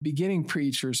beginning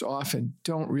preachers often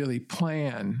don't really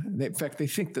plan. In fact, they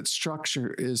think that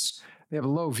they have a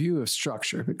low view of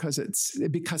structure because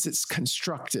it's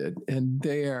constructed, and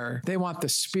they want the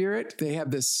Spirit. They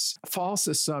have this false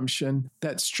assumption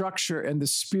that structure and the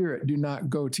Spirit do not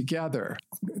go together.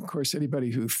 Of course,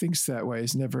 anybody who thinks that way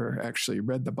has never actually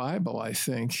read the Bible, I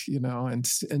think,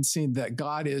 and seen that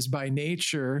God is by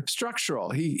nature structural.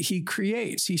 He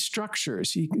creates, he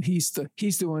structures. He's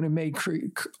the one who made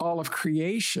all of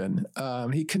creation.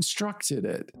 He constructed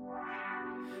it.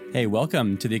 Hey,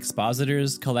 welcome to the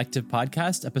Expositors Collective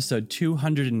Podcast, episode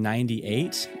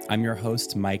 298. I'm your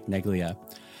host, Mike Neglia.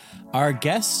 Our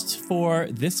guest for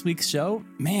this week's show,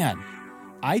 man,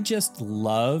 I just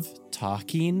love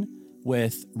talking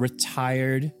with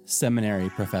retired seminary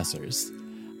professors.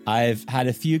 I've had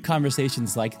a few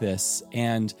conversations like this,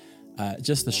 and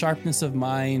just the sharpness of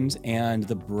mind and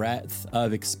the breadth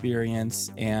of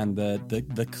experience and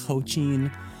the coaching,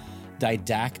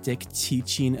 didactic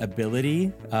teaching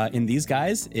ability in these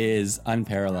guys is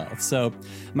unparalleled. So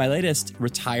my latest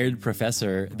retired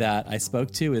professor that I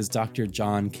spoke to is Dr.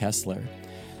 John Koessler.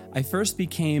 I first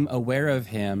became aware of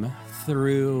him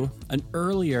through an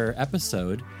earlier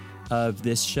episode of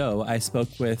this show. I spoke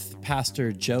with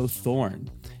Pastor Joe Thorne,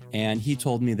 and he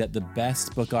told me that the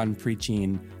best book on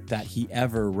preaching that he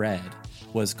ever read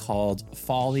was called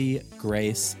Folly,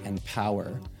 Grace, and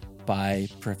Power by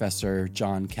Professor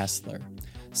John Koessler.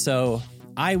 So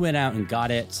I went out and got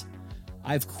it.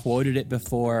 I've quoted it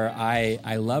before. I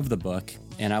love the book,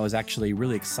 and I was actually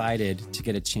really excited to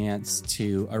get a chance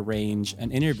to arrange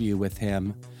an interview with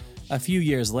him a few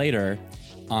years later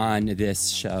on this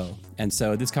show. And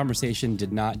so this conversation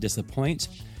did not disappoint.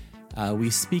 We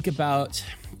speak about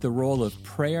the role of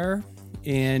prayer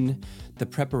in the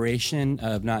preparation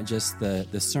of not just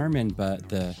the sermon, but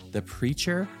the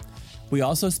preacher. We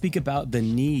also speak about the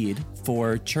need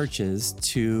for churches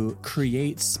to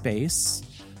create space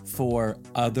for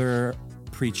other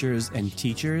preachers and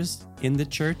teachers in the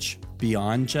church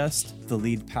beyond just the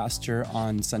lead pastor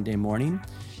on Sunday morning,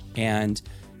 and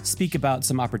speak about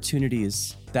some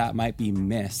opportunities that might be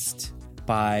missed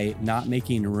by not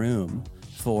making room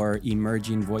for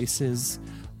emerging voices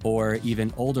or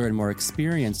even older and more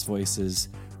experienced voices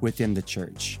within the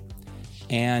church.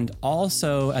 And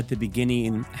also at the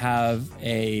beginning, have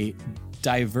a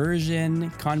diversion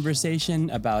conversation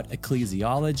about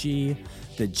ecclesiology,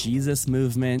 the Jesus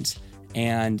movement,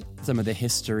 and some of the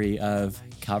history of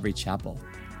Calvary Chapel.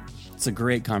 It's a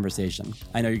great conversation.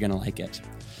 I know you're going to like it.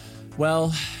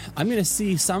 Well, I'm going to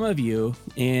see some of you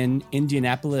in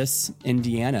Indianapolis,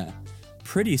 Indiana,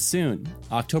 pretty soon,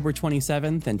 October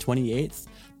 27th and 28th.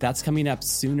 That's coming up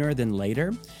sooner than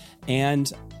later.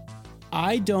 And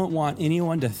I don't want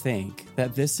anyone to think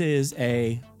that this is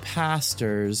a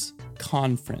pastor's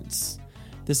conference.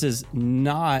 This is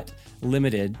not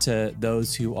limited to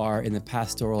those who are in the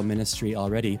pastoral ministry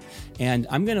already. And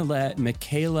I'm going to let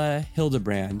Michaela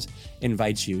Hildebrand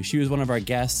invite you. She was one of our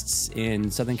guests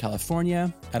in Southern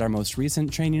California at our most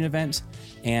recent training event.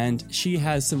 And she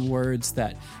has some words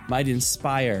that might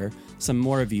inspire some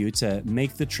more of you to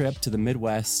make the trip to the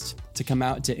Midwest, to come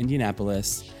out to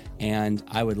Indianapolis, and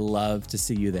I would love to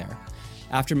see you there.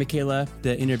 After Michaela,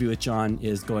 the interview with John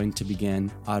is going to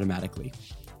begin automatically.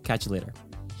 Catch you later.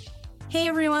 Hey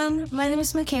everyone, my name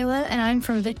is Michaela, and I'm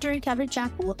from Victory Calvary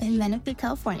Chapel in Menifee,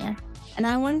 California. And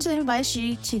I wanted to invite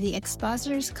you to the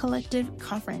Expositors Collective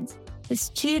Conference. It's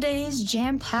 2 days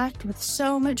jam-packed with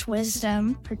so much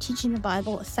wisdom for teaching the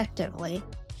Bible effectively.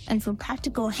 And from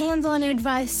practical hands-on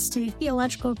advice to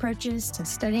theological approaches to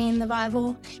studying the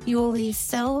Bible, you will leave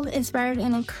so inspired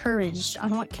and encouraged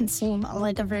on what can seem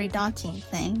like a very daunting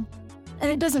thing.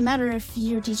 And it doesn't matter if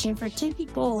you're teaching for 2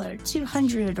 people or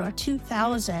 200 or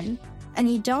 2,000,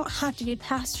 and you don't have to be a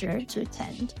pastor to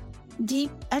attend.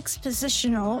 Deep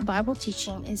expositional Bible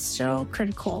teaching is so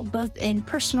critical, both in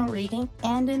personal reading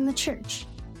and in the church.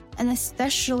 And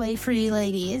especially for you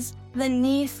ladies, the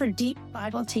need for deep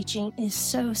Bible teaching is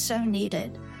so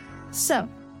needed. So,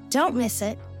 don't miss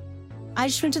it. I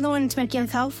just went to the one in Temecula,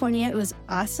 California. It was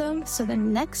awesome. So the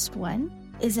next one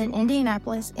is in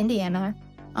Indianapolis, Indiana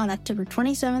on October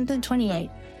 27th and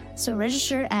 28th. So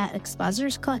register at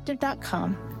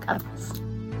expositorscollective.com.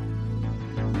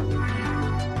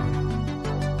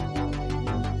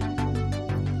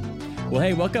 Well,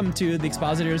 hey, welcome to the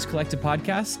Expositors Collective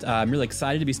Podcast. I'm really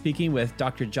excited to be speaking with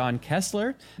Dr. John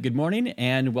Koessler. Good morning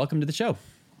and welcome to the show.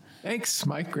 Thanks,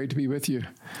 Mike. Great to be with you.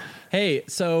 Hey,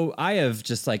 so I have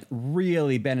just like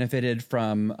really benefited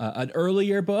from an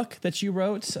earlier book that you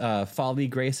wrote, Folly,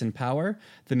 Grace, and Power,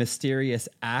 The Mysterious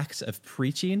Act of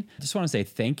Preaching. I just want to say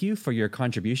thank you for your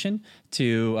contribution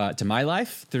to my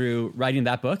life through writing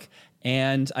that book.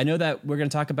 And I know that we're going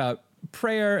to talk about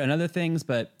prayer and other things,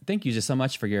 but thank you just so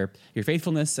much for your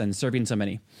faithfulness and serving so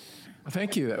many.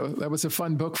 Thank you. That was a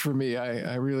fun book for me.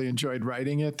 I really enjoyed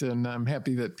writing it, and I'm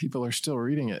happy that people are still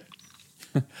reading it.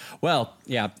 Well,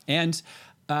 yeah. And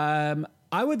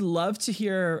I would love to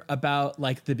hear about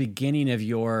like the beginning of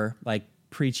your like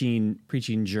preaching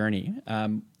journey.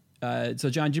 So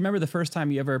John, do you remember the first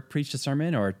time you ever preached a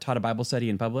sermon or taught a Bible study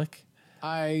in public?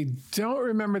 I don't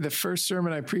remember the first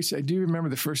sermon I preached. I do remember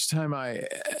the first time I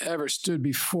ever stood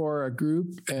before a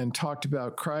group and talked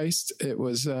about Christ. It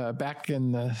was back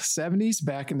in the 70s,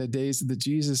 back in the days of the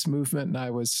Jesus movement. And I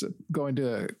was going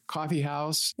to a coffee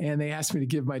house and they asked me to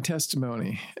give my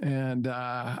testimony. And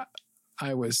I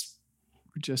was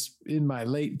just in my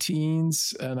late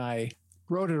teens and I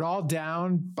wrote it all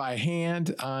down by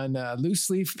hand on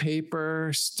loose leaf paper,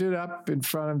 stood up in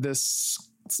front of this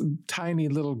tiny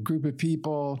little group of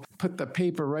people, put the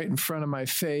paper right in front of my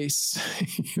face,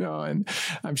 and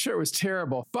I'm sure it was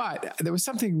terrible, but there was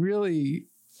something really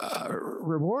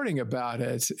rewarding about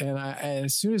it. And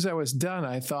as soon as I was done,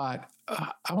 I thought,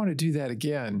 I want to do that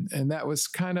again. And that was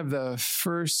kind of the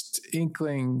first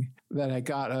inkling that I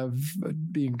got of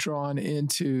being drawn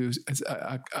into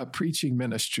a preaching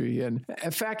ministry. And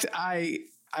in fact, I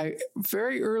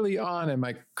very early on in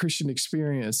my Christian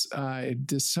experience, I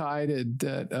decided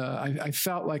that I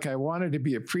felt like I wanted to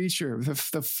be a preacher.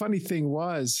 The funny thing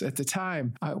was, at the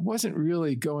time, I wasn't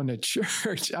really going to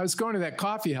church. I was going to that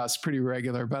coffee house pretty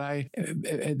regular, but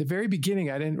at the very beginning,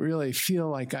 I didn't really feel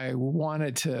like I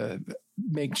wanted to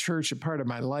make church a part of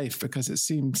my life because it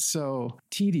seemed so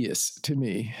tedious to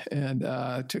me, and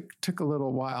took a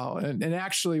little while. And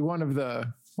actually, one of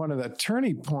the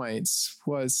turning points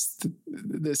was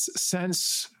this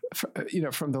sense,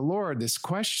 from the Lord, this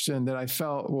question that I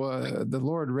felt the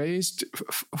Lord raised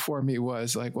for me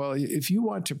was like, well, if you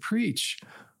want to preach,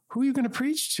 who are you going to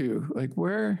preach to? Like,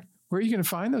 where are you going to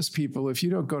find those people if you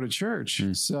don't go to church?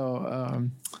 So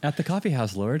at the coffee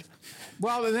house, Lord.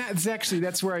 Well,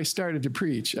 that's where I started to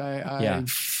preach. I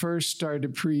first started to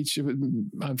preach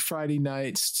on Friday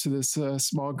nights to this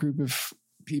small group of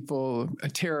people,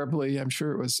 terribly. I'm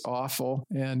sure it was awful.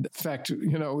 And in fact,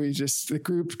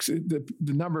 the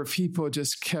number of people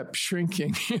just kept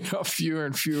shrinking, fewer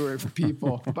and fewer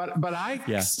people. But I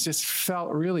just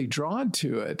felt really drawn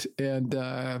to it and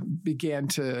began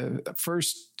to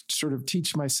first sort of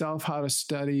teach myself how to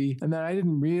study. And then I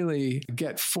didn't really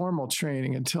get formal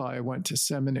training until I went to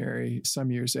seminary some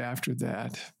years after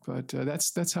that. But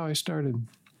that's how I started.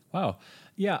 Wow.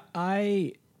 Yeah.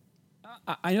 I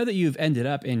know that you've ended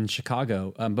up in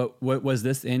Chicago, but was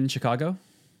this in Chicago?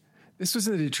 This was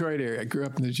in the Detroit area. I grew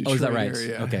up in the Detroit area. Oh, is that right?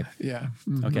 Area. Okay. Yeah.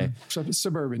 Mm-hmm. Okay.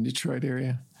 Suburban Detroit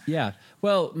area. Yeah.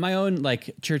 Well, my own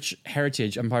church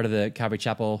heritage, I'm part of the Calvary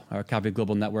Chapel or Calvary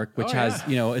Global Network, which has,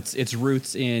 its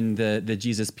roots in the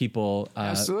Jesus People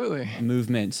absolutely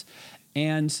movement.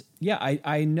 And yeah,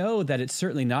 I know that it's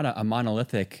certainly not a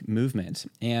monolithic movement.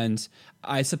 And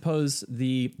I suppose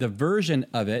the version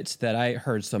of it that I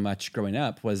heard so much growing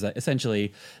up was that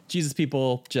essentially Jesus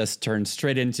People just turned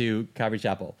straight into Calvary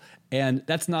Chapel. And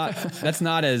that's not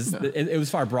as, it was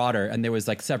far broader. And there was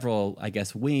several, I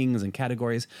guess, wings and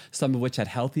categories, some of which had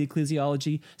healthy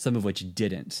ecclesiology, some of which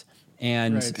didn't.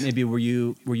 And maybe were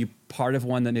you part of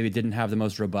one that maybe didn't have the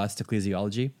most robust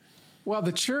ecclesiology? Well,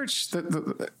 the church,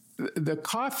 the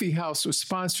coffee house was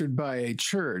sponsored by a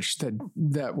church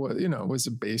that was, was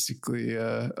basically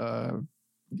a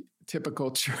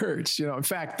typical church. In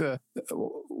fact,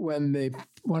 one of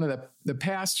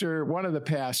the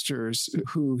pastors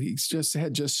who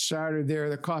had just started there,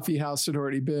 the coffee house had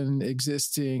already been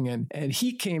existing, and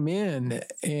he came in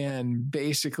and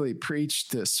basically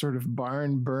preached this sort of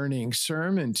barn burning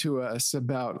sermon to us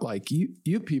about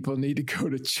you people need to go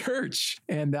to church,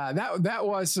 and that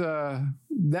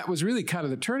was really kind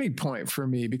of the turning point for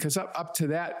me, because up to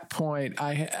that point,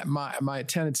 my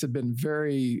attendance had been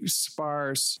very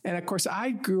sparse, and of course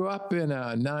I grew up in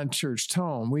a non-churched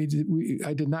home.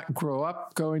 I did not grow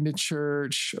up going to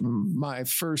church. My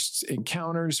first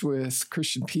encounters with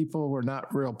Christian people were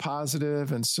not real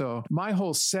positive, and so my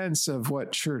whole sense of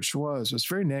what church was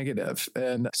very negative.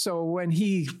 And so when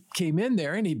he came in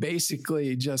there and he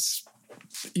basically just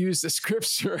use the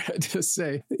scripture to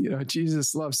say,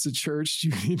 Jesus loves the church.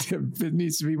 It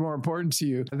needs to be more important to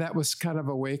you. That was kind of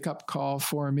a wake up call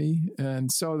for me.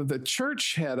 And so the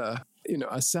church had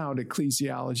a sound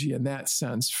ecclesiology in that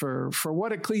sense for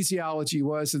what ecclesiology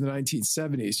was in the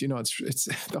 1970s. It's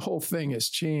the whole thing has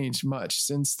changed much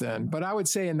since then. But I would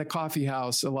say in the coffee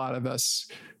house, a lot of us,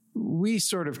 we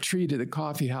sort of treated the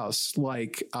coffee house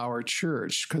like our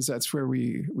church, because that's where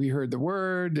we heard the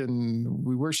word and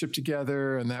we worshiped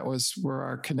together, and that was where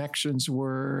our connections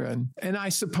were. And I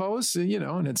suppose,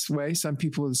 in its way, some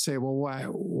people would say, well,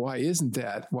 why isn't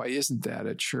that? Why isn't that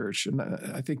a church? And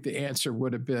I think the answer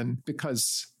would have been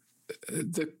because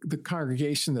the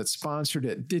congregation that sponsored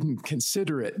it didn't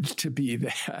consider it to be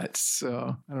that.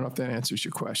 So I don't know if that answers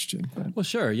your question. But. Well,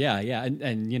 sure. Yeah.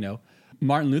 And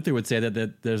Martin Luther would say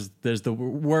that there's the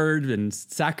word and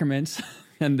sacraments,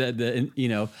 and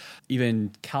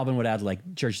even Calvin would add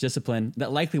like church discipline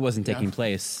that likely wasn't taking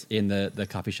place in the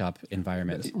coffee shop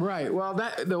environment. Right. Well,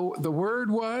 that the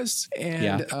word was,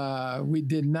 and we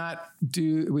did not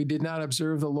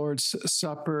observe the Lord's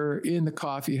Supper in the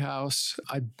coffee house.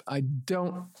 I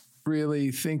don't really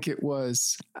think it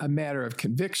was a matter of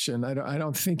conviction. I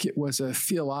don't think it was a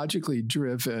theologically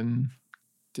driven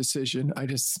decision. I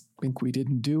just think we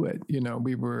didn't do it.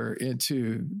 We were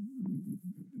into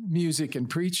music and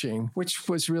preaching, which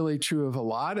was really true of a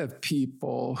lot of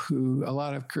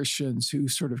Christians who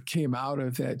sort of came out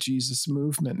of that Jesus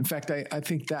movement. In fact, I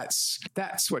think that's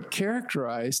what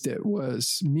characterized it,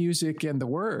 was music and the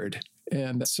word.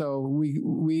 And so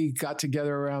we got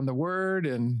together around the word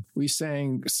and we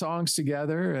sang songs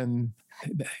together, and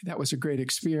that was a great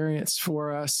experience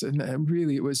for us. And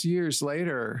really, it was years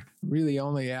later, really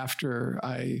only after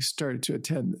I started to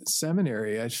attend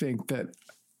seminary, I think, that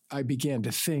I began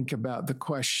to think about the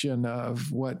question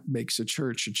of what makes a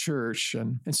church a church.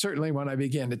 And certainly when I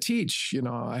began to teach,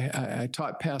 I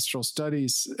taught pastoral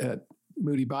studies at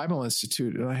Moody Bible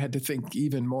Institute, and I had to think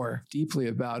even more deeply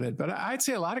about it. But I'd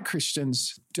say a lot of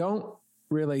Christians don't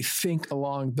really think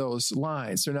along those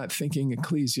lines. They're not thinking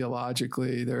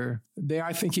ecclesiologically. They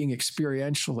are thinking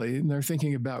experientially, and they're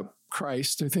thinking about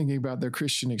Christ. They're thinking about their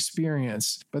Christian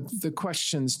experience. But the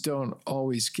questions don't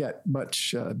always get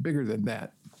much bigger than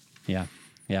that. Yeah.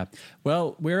 Yeah.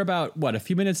 Well, we're about, a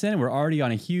few minutes in, we're already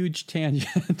on a huge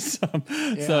tangent.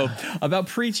 So about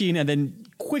preaching, and then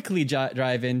quickly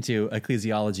drive into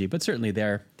ecclesiology, but certainly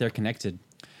they're connected.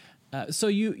 So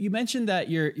you mentioned that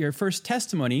your first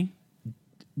testimony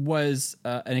was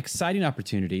an exciting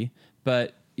opportunity,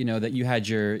 but that you had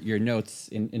your notes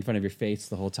in front of your face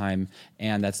the whole time,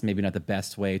 and that's maybe not the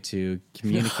best way to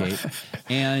communicate.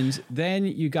 And then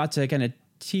you got to kind of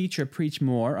teach or preach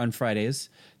more on Fridays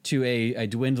to a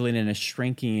dwindling and a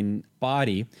shrinking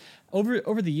body.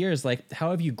 Over the years, like,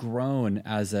 how have you grown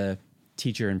as a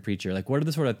teacher and preacher? Like, what are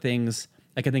the sort of things?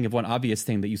 I can think of one obvious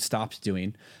thing that you stopped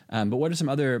doing, but what are some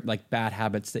other like bad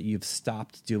habits that you've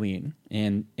stopped doing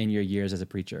in your years as a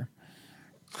preacher?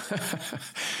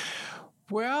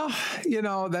 Well,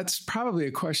 that's probably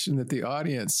a question that the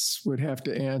audience would have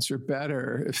to answer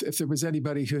better. If there was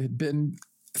anybody who had been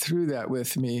through that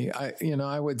with me,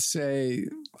 I would say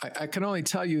I can only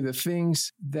tell you the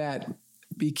things that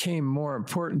became more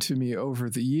important to me over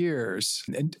the years.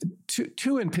 And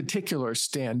two in particular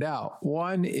stand out.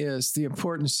 One is the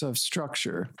importance of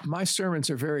structure. My sermons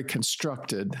are very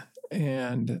constructed,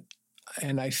 and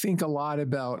I think a lot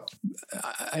about,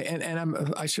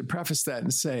 I should preface that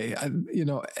and say,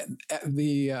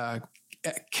 the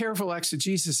careful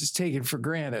exegesis is taken for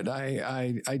granted.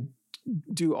 I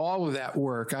do all of that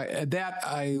work. I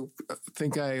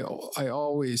think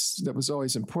that was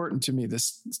always important to me,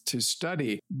 to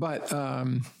study. But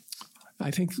I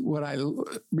think what I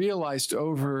realized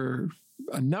over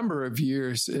a number of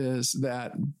years is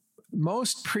that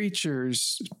most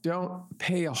preachers don't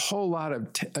pay a whole lot of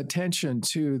attention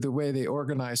to the way they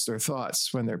organize their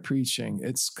thoughts when they're preaching.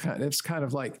 It's kind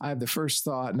of like I have the first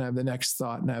thought, and I have the next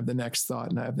thought, and I have the next thought,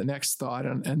 and I have the next thought,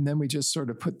 and then we just sort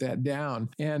of put that down.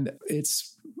 And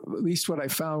it's at least what I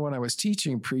found when I was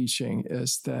teaching preaching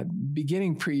is that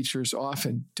beginning preachers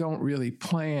often don't really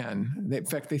plan. In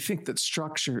fact, they think that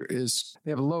they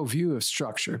have a low view of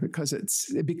structure because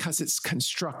it's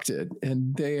constructed,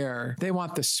 and they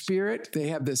want the Spirit. They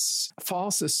have this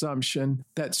false assumption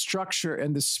that structure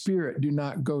and the Spirit do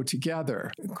not go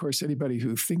together. Of course, anybody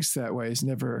who thinks that way has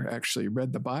never actually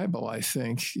read the Bible, I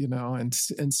think, and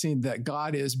seen that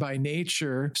God is by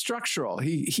nature structural.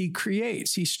 He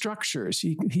creates, he structures,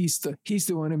 he's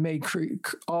the one who made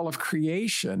all of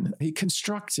creation. He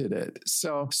constructed it.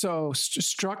 So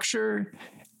structure,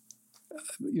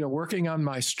 working on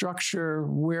my structure,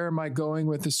 where am I going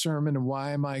with the sermon, and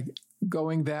why am I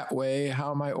going that way?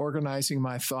 How am I organizing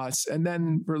my thoughts? And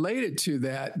then related to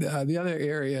that, the other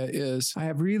area is I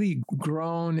have really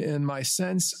grown in my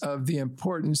sense of the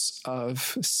importance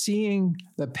of seeing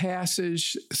the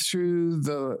passage through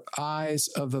the eyes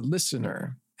of the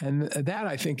listener. And that,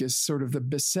 I think, is sort of the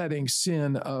besetting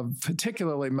sin of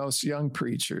particularly most young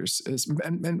preachers,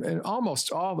 and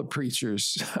almost all the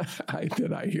preachers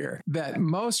that I hear, that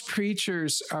most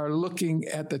preachers are looking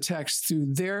at the text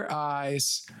through their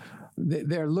eyes.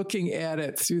 They're looking at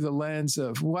it through the lens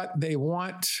of what they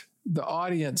want the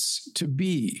audience to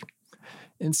be,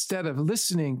 instead of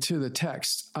listening to the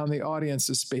text on the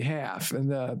audience's behalf.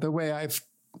 And the way I've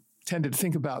tended to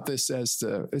think about this as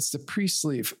it's the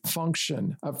priestly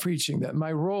function of preaching, that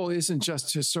my role isn't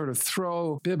just to sort of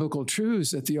throw biblical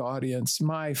truths at the audience.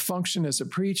 My function as a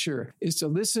preacher is to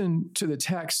listen to the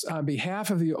text on behalf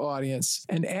of the audience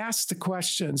and ask the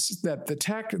questions that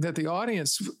the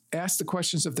audience ask the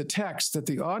questions of the text that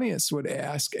the audience would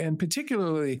ask, and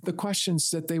particularly the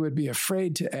questions that they would be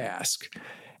afraid to ask,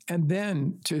 and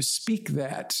then to speak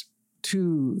that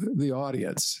to the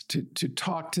audience, to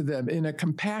talk to them in a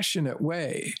compassionate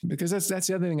way, because that's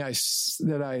the other thing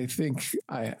that I think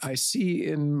I see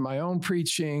in my own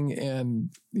preaching,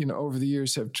 and over the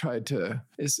years have tried to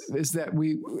is that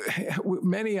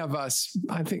many of us,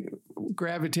 I think,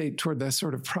 gravitate toward the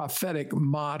sort of prophetic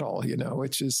model,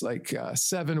 which is like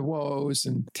 7 woes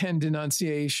and 10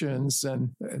 denunciations,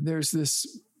 and there's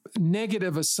this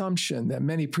negative assumption that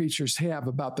many preachers have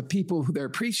about the people who they're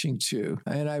preaching to.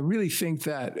 And I really think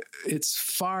that it's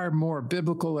far more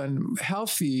biblical and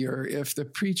healthier if the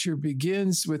preacher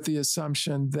begins with the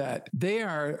assumption that they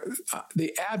are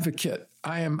the advocate.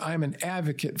 I'm an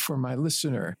advocate for my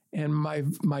listener. And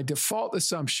my default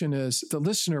assumption is the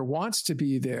listener wants to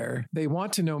be there. They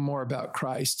want to know more about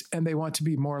Christ, and they want to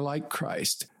be more like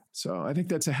Christ. So I think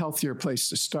that's a healthier place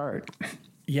to start.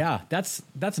 Yeah, that's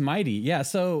mighty. Yeah,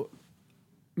 so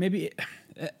maybe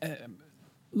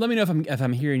let me know if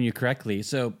I'm hearing you correctly.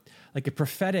 So, like a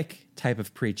prophetic type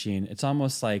of preaching, it's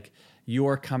almost like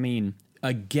you're coming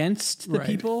against the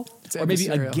people, or maybe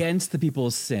against the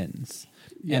people's sins.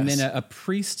 Yes. And then a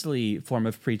priestly form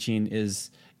of preaching is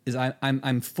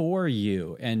I'm for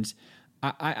you, and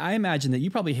I imagine that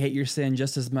you probably hate your sin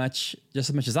just as much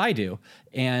as I do.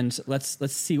 And let's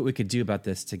see what we could do about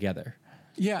this together.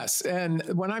 Yes. And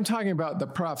when I'm talking about the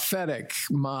prophetic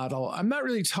model, I'm not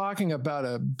really talking about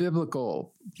a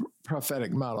biblical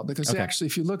prophetic model, because actually,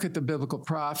 if you look at the biblical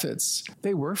prophets,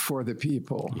 they were for the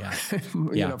people,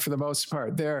 for the most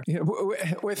part. They're,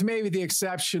 with maybe the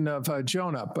exception of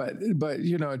Jonah, but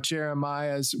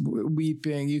Jeremiah's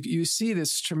weeping, you see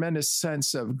this tremendous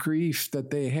sense of grief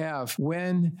that they have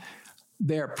when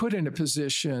they're put in a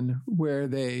position where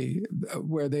they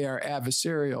are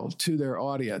adversarial to their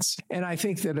audience. And I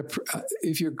think that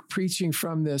if you're preaching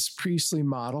from this priestly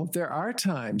model, there are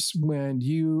times when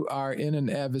you are in an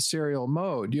adversarial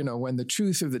mode, when the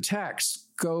truth of the text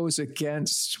goes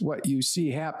against what you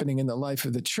see happening in the life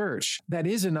of the church. That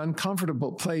is an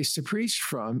uncomfortable place to preach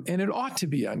from, and it ought to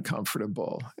be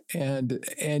uncomfortable. And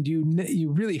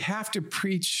you really have to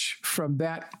preach from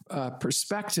that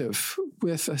perspective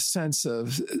with a sense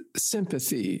of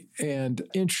sympathy and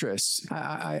interest.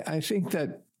 I think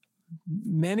that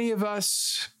many of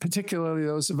us, particularly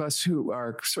those of us who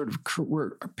are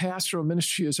pastoral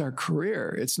ministry is our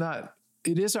career.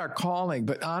 It is our calling,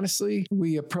 but honestly,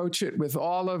 we approach it with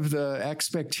all of the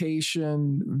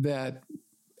expectation that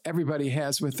everybody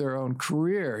has with their own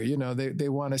career. They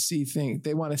want to see things.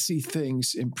 They want to see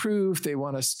things improve. They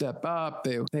want to step up.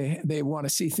 They want to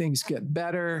see things get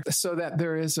better. So that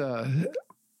there is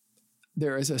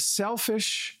a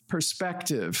selfish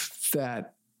perspective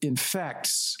that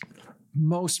infects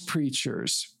most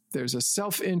preachers. There's a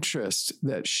self-interest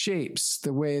that shapes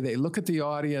the way they look at the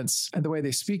audience and the way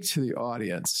they speak to the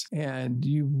audience. And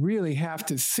you really have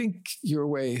to think your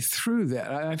way through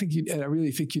that. I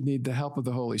really think you need the help of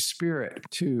the Holy Spirit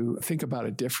to think about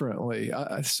it differently,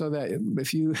 so that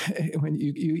when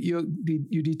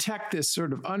you detect this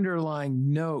sort of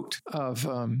underlying note of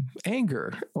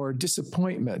anger or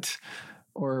disappointment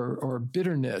or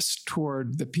bitterness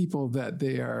toward the people that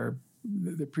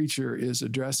the preacher is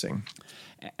addressing.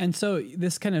 And so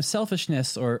this kind of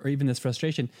selfishness or even this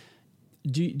frustration,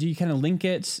 do you kind of link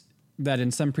it that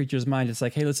in some preachers' mind, it's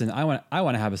like, hey, listen, I want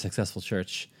to have a successful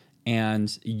church,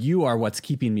 and you are what's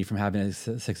keeping me from having a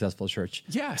successful church.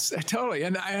 Yes, totally.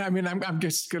 And I'm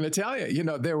just going to tell you,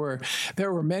 there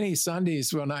were many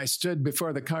Sundays when I stood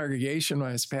before the congregation when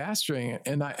I was pastoring,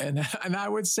 and I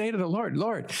would say to the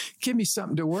Lord, give me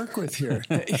something to work with here.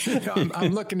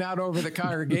 I'm looking out over the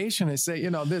congregation and say,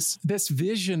 this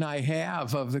vision I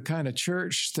have of the kind of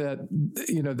church that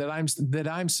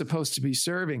I'm supposed to be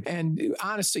serving, and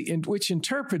honestly, which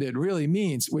interpreted really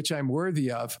means which I'm worthy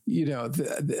of.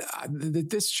 That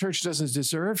this church doesn't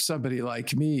deserve somebody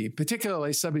like me,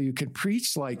 particularly somebody who can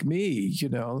preach like me,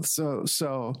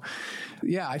 So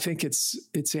yeah, I think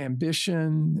it's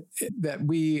ambition that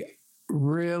we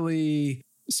really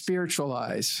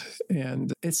spiritualize,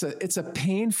 and it's a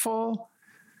painful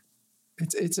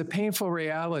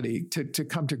reality to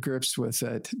come to grips with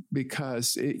it,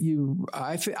 because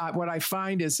what I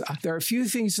find is there are a few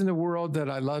things in the world that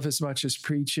I love as much as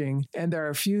preaching, and there are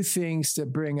a few things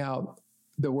that bring out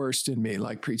the worst in me,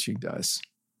 like preaching does,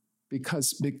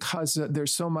 because there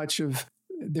is so much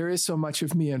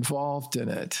of me involved in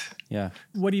it. Yeah.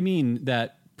 What do you mean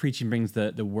that preaching brings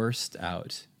the worst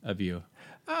out of you?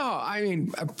 Oh, I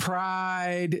mean,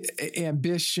 pride,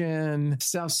 ambition,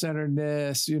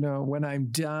 self-centeredness. When I'm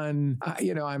done,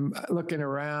 I'm looking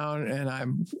around and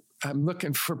I'm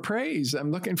looking for praise.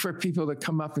 I'm looking for people to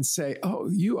come up and say, "Oh,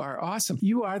 you are awesome.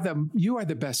 You are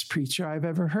the best preacher I've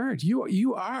ever heard.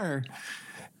 You are."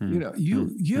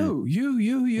 You.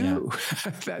 Yeah.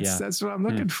 That's what I'm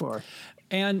looking for.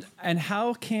 And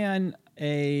how can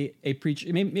a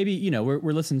preacher, maybe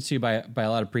we're listened to by a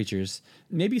lot of preachers.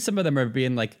 Maybe some of them are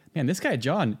being like, man, this guy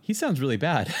John, he sounds really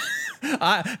bad.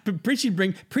 Preaching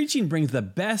brings the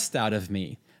best out of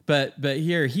me. But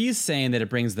here he's saying that it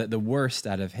brings the worst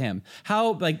out of him.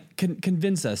 How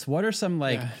convince us? What are some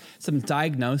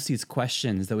diagnoses,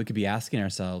 questions that we could be asking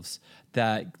ourselves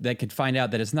that could find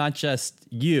out that it's not just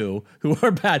you who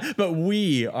are bad, but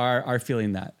we are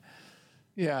feeling that?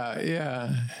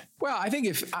 Yeah. Well, I think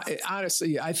if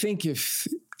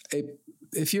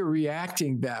you're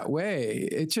reacting that way,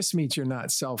 it just means you're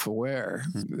not self-aware.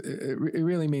 It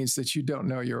really means that you don't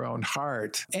know your own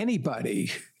heart.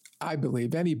 I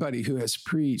believe anybody who has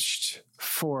preached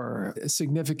for a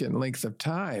significant length of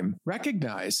time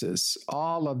recognizes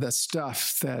all of the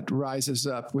stuff that rises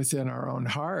up within our own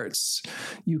hearts.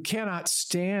 You cannot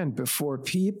stand before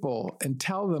people and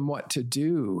tell them what to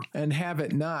do and have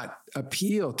it not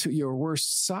appeal to your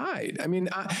worst side. I mean,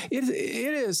 it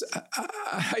is.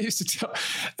 I used to tell,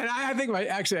 and I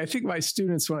think my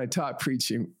students, when I taught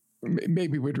preaching,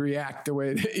 maybe would react the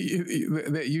way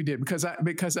that you did,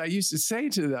 because I used to say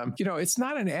to them, it's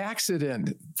not an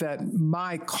accident that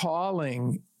my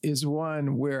calling is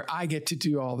one where I get to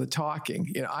do all the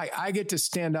talking. I get to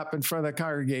stand up in front of the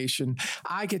congregation.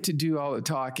 I get to do all the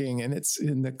talking, and it's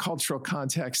in the cultural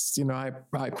context, I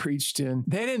preached in.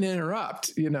 They didn't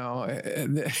interrupt, you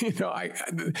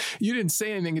didn't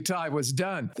say anything until I was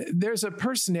done. There's a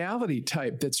personality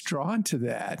type that's drawn to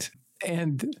that.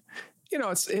 And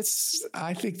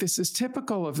I think this is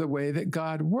typical of the way that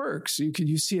God works.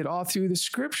 You see it all through the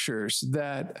scriptures,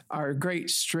 that our great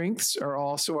strengths are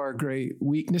also our great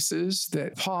weaknesses.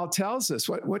 That Paul tells us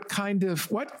what kind of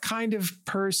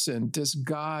person does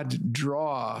God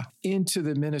draw into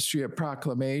the ministry of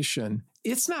proclamation?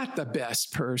 It's not the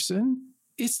best person.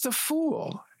 It's the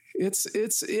fool.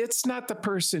 It's not the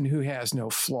person who has no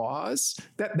flaws.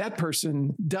 That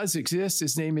person does exist.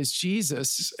 His name is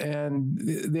Jesus. And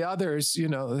the others,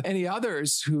 any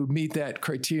others who meet that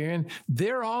criterion,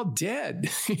 they're all dead.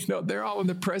 They're all in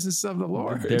the presence of the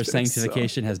Lord. Their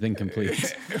sanctification has been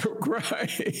complete.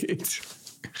 Right.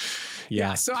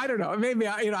 Yeah. So I don't know. Maybe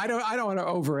I don't want to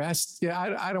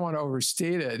I don't want to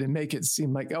overstate it and make it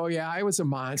seem like, oh yeah, I was a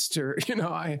monster.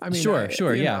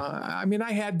 Sure. Yeah.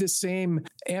 I had the same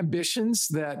ambitions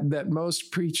that most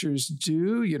preachers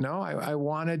do. I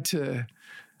wanted to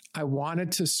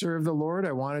serve the Lord.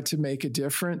 I wanted to make a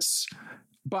difference,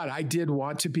 but I did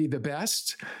want to be the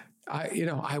best.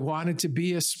 I wanted to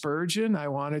be a Spurgeon. I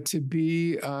wanted to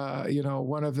be,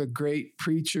 one of the great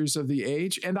preachers of the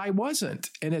age, and I wasn't,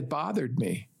 and it bothered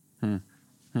me.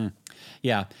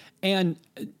 Yeah. And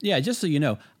just so you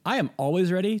know, I am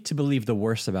always ready to believe the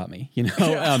worst about me,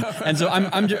 and so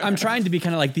I'm trying to be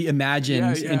kind of like the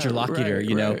imagined interlocutor,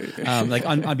 right.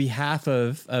 On behalf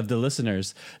of the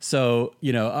listeners. So,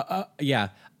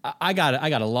 I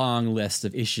got a long list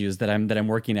of issues that I'm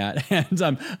working at, and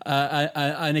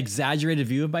an exaggerated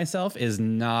view of myself is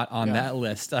not on that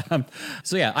list.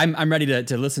 I'm ready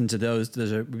to listen to those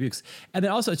rebukes, and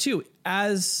then also too,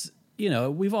 as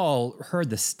we've all heard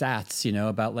the stats,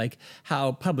 about like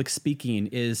how public speaking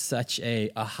is such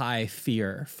a high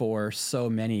fear for so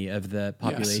many of the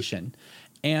population. Yes.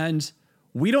 And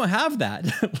we don't have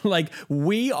that. Like,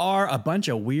 we are a bunch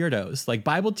of weirdos. Like,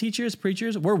 Bible teachers,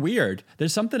 preachers, we're weird.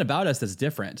 There's something about us that's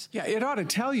different. Yeah, it ought to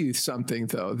tell you something,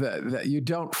 though, that you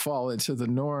don't fall into the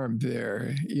norm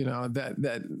there.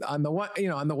 That on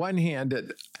the one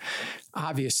hand,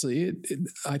 obviously,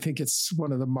 I think it's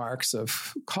one of the marks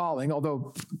of calling.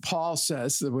 Although Paul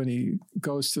says that when he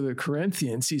goes to the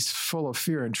Corinthians, he's full of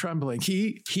fear and trembling.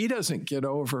 He doesn't get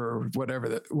over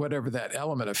whatever that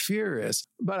element of fear is.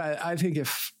 But I think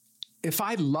if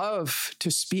I love to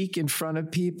speak in front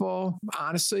of people,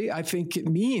 honestly, I think it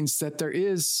means that there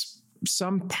is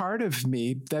some part of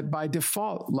me that by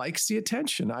default likes the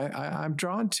attention. I'm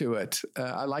drawn to it.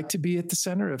 I like to be at the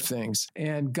center of things.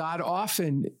 And God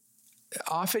often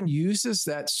uses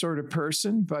that sort of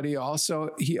person, but he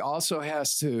also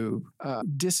has to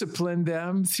discipline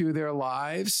them through their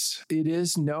lives. It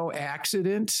is no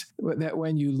accident that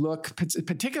when you look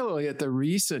particularly at the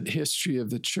recent history of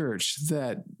the church,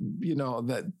 that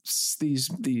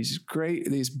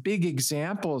these big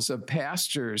examples of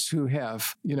pastors who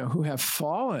have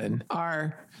fallen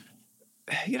are,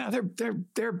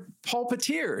 they're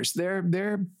pulpiteers.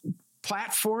 They're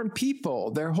platform people.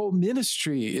 Their whole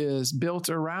ministry is built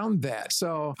around that.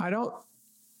 So I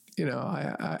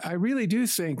really do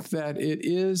think that it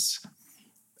is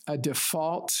a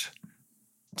default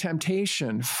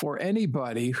temptation for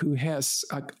anybody who has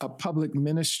a public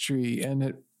ministry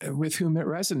and with whom it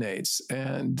resonates.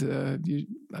 And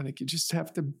I think you just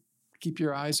have to keep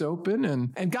your eyes open.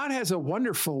 And God has a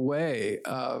wonderful way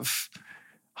of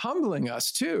humbling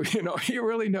us too. He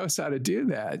really knows how to do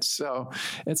that. So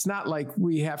it's not like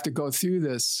we have to go through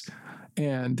this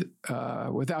and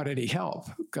without any help.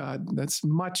 God, that's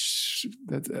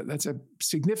a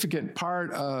significant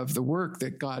part of the work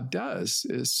that God does,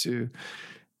 is to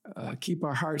keep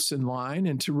our hearts in line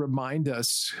and to remind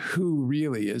us who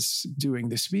really is doing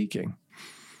the speaking.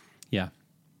 Yeah.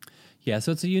 Yeah,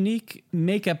 so it's a unique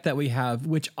makeup that we have,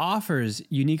 which offers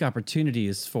unique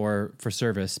opportunities for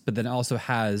service, but then also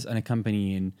has an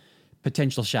accompanying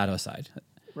potential shadow side.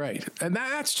 Right. And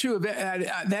that's true of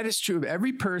that is true of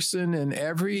every person and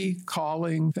every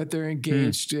calling that they're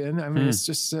engaged in. I mean, it's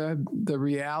just the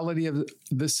reality of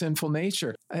the sinful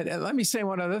nature. And let me say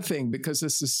one other thing, because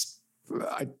this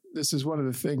is one of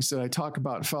the things that I talk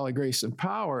about in Folly, Grace, and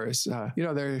Power is,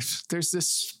 there's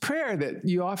this prayer that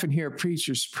you often hear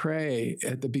preachers pray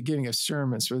at the beginning of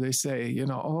sermons where they say,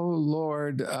 oh,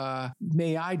 Lord,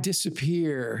 may I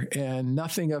disappear and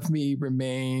nothing of me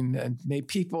remain, and may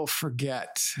people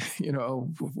forget,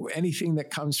 anything that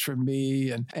comes from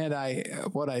me. And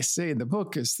what I say in the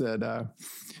book is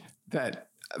that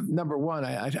number one,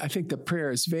 I think the prayer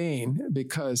is vain,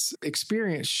 because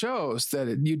experience shows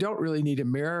that you don't really need a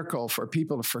miracle for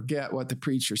people to forget what the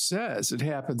preacher says. It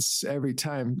happens every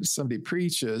time somebody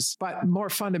preaches. But more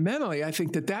fundamentally, I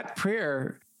think that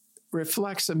prayer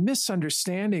reflects a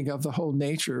misunderstanding of the whole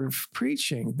nature of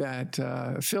preaching, that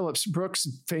Phillips Brooks'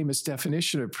 famous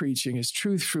definition of preaching is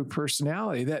truth through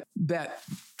personality, that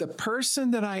the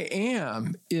person that I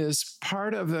am is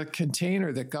part of the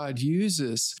container that God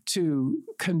uses to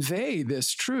convey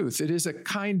this truth. It is a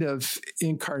kind of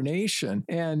incarnation.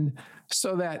 And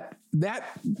so that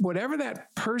whatever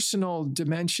that personal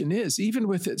dimension is, even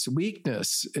with its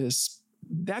weakness,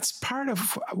 that's part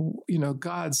of,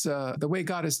 God's, the way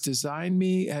God has designed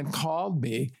me and called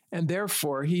me. And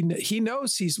therefore, he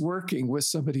knows he's working with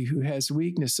somebody who has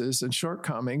weaknesses and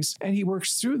shortcomings, and he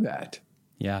works through that.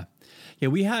 Yeah. Yeah,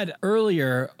 we had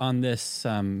earlier on this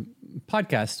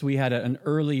podcast, we had an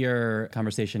earlier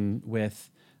conversation with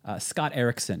Scott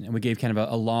Erickson, and we gave kind of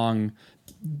a long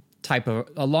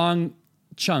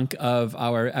chunk of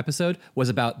our episode was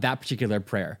about that particular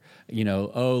prayer.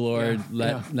 Oh Lord,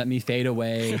 let me fade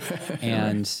away.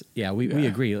 And we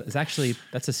agree. It's actually,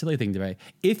 that's a silly thing to pray.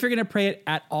 If you're going to pray it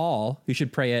at all, you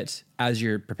should pray it as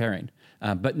you're preparing,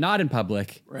 but not in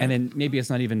public. Right. And then maybe it's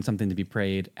not even something to be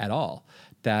prayed at all.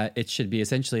 That it should be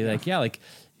essentially like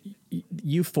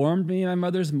you formed me in my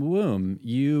mother's womb.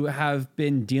 You have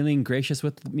been dealing gracious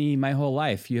with me my whole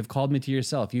life. You have called me to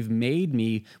yourself. You've made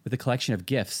me with a collection of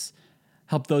gifts.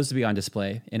 Help those to be on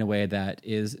display in a way that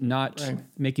is not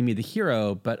making me the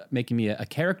hero, but making me a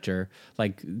character.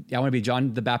 Like, I want to be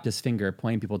John the Baptist's finger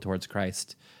pointing people towards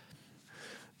Christ.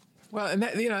 Well, and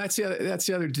that's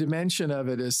the other dimension of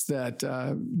it is that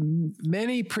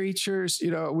many preachers,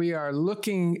 we are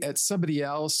looking at somebody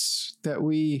else that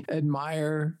we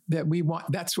admire, that we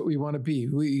want. That's what we want to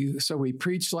be. So we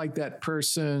preach like that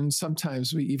person.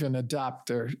 Sometimes we even adopt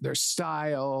their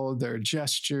style, their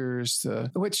gestures,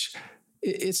 which.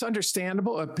 It's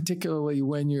understandable, particularly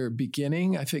when you're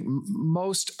beginning. I think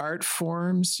most art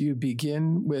forms, you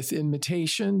begin with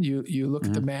imitation. You look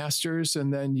at the masters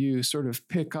and then you sort of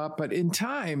pick up. But in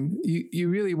time, you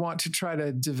really want to try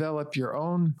to develop your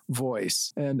own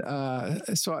voice. And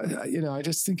so, I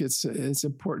just think it's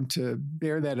important to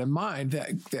bear that in mind,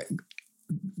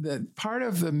 that part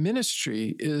of the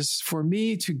ministry is for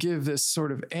me to give this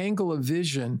sort of angle of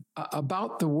vision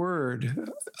about the word,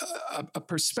 a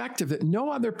perspective that no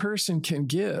other person can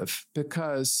give,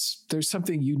 because there's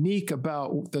something unique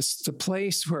about the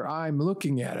place where I'm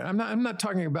looking at it. I'm not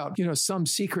talking about, some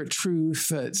secret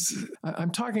truth.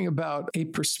 I'm talking about a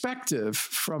perspective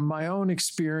from my own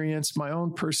experience, my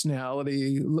own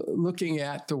personality, looking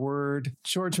at the word.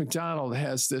 George MacDonald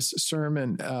has this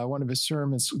sermon, one of his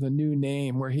sermons, The New Name,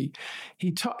 where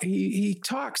he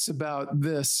talks about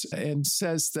this and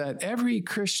says that every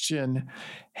Christian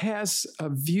has a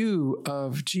view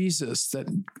of Jesus that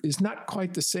is not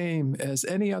quite the same as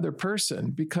any other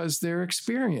person, because their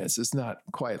experience is not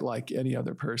quite like any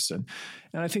other person.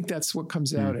 And I think that's what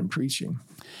comes out in preaching.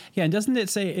 Yeah, and doesn't it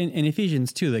say in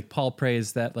Ephesians 2, like Paul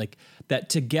prays that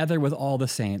together with all the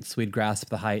saints we'd grasp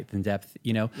the height and depth,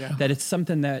 that it's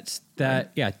something that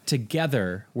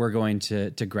together we're going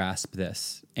to grasp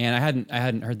this. And I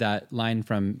hadn't heard that line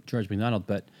from George MacDonald,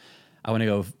 but I want to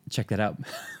go check that out.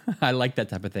 I like that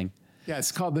type of thing. Yeah,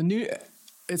 it's called The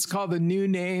New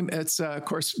Name. It's of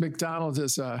course, MacDonald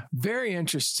is a very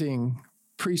interesting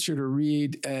preacher to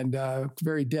read and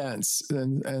very dense.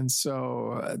 And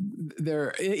so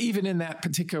there, even in that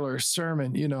particular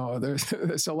sermon,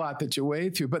 there's a lot that you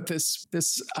wade through. But this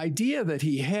idea that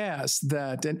he has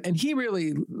that, and he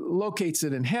really locates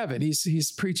it in heaven.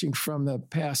 He's preaching from the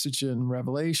passage in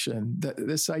Revelation, that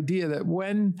this idea that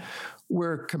when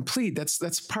we're complete,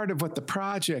 that's part of what the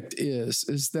project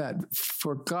is that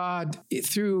for God,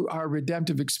 through our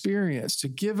redemptive experience, to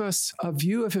give us a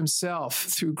view of himself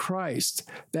through Christ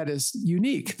that is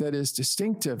unique, that is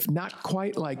distinctive, not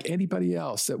quite like anybody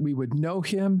else, that we would know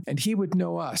him and he would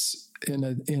know us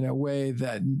in a way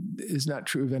that is not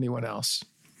true of anyone else.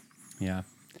 Yeah.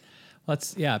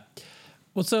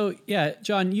 Well, so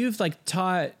John, you've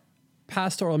taught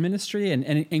pastoral ministry and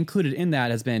included in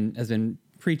that has been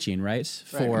preaching, right?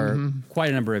 For quite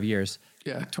a number of years.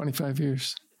 Yeah, 25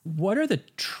 years. What are the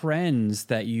trends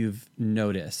that you've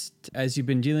noticed as you've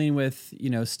been dealing with,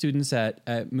 students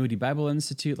at Moody Bible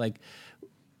Institute? I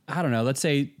don't know, let's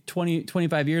say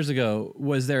 25 years ago,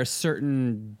 was there a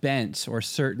certain bent or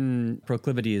certain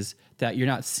proclivities that you're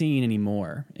not seeing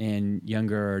anymore in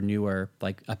younger or newer,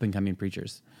 up and coming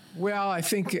preachers? Well, I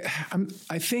think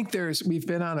we've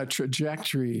been on a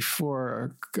trajectory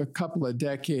for a couple of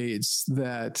decades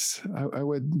that I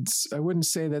wouldn't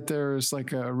say that there's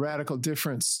a radical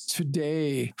difference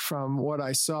today from what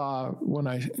I saw when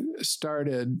I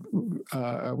started,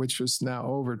 which was now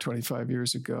over 25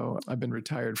 years ago. I've been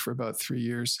retired for about 3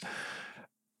 years.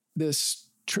 This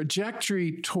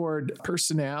trajectory toward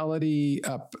personality.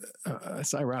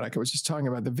 It's ironic. I was just talking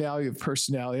about the value of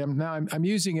personality. I'm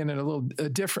using it in a little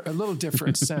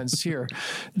different sense here,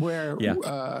 where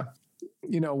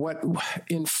what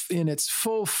in its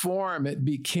full form, it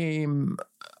became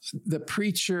the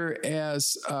preacher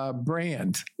as a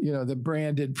brand, the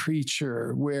branded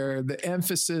preacher, where the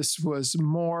emphasis was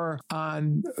more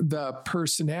on the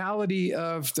personality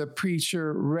of the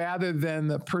preacher rather than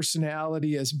the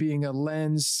personality as being a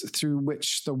lens through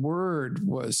which the word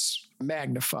was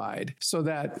magnified. So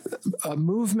that a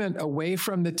movement away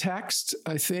from the text,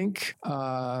 I think,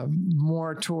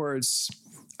 more towards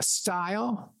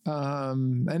style.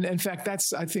 And in fact,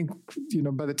 I think,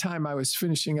 by the time I was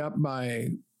finishing up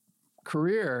my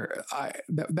career,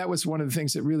 that was one of the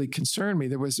things that really concerned me.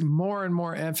 There was more and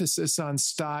more emphasis on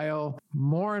style,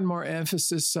 more and more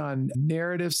emphasis on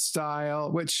narrative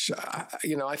style, which,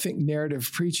 I think narrative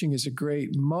preaching is a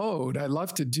great mode. I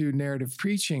love to do narrative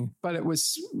preaching, but it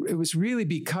was really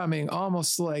becoming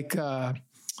almost like a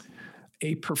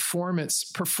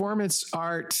performance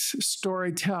art,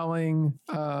 storytelling,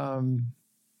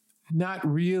 not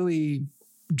really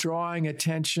drawing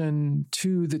attention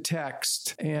to the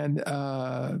text. And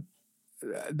that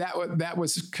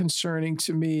was concerning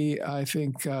to me. I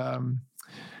think the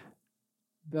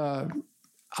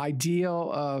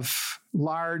ideal of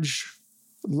large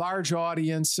large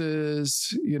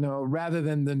audiences, rather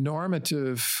than the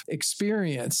normative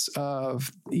experience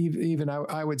of even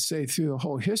I would say through the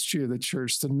whole history of the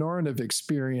church, the normative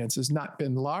experience has not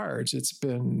been large. It's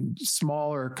been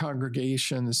smaller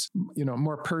congregations,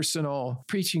 more personal,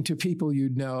 preaching to people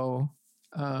you'd know.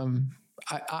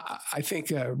 I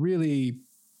think a really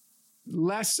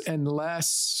less and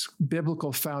less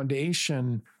biblical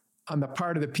foundation on the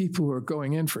part of the people who are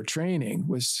going in for training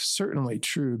was certainly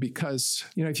true, because,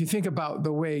 if you think about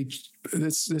the way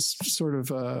this sort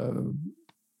of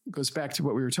goes back to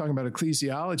what we were talking about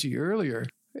ecclesiology earlier.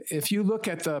 If you look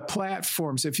at the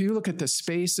platforms, if you look at the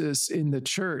spaces in the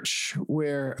church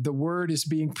where the word is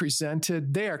being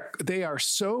presented, they are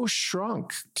so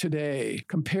shrunk today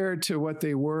compared to what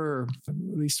they were, at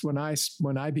least when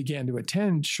I began to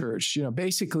attend church.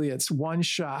 Basically it's one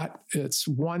shot, it's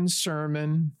one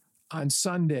sermon on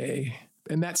Sunday,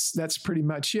 and that's pretty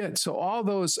much it. So all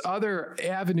those other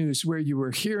avenues where you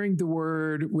were hearing the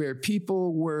word, where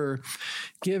people were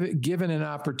given an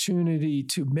opportunity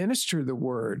to minister the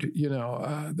word,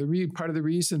 part of the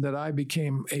reason that I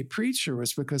became a preacher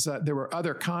was because there were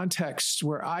other contexts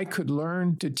where I could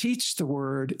learn to teach the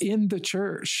word in the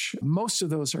church. Most of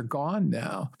those are gone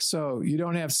now. So you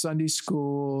don't have Sunday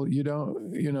school. You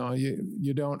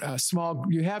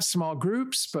have small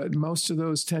groups, but most of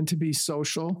those tend to be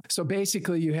social. So basically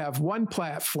you have one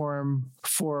platform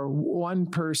for one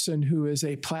person who is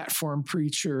a platform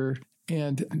preacher,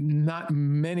 and not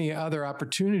many other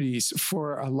opportunities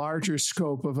for a larger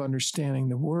scope of understanding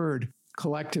the word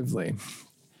collectively.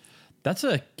 That's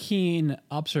a keen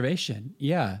observation.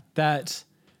 Yeah, that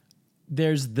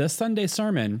there's the Sunday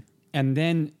sermon, and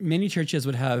then many churches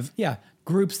would have,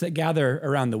 groups that gather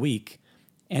around the week,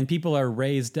 and people are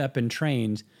raised up and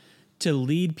trained to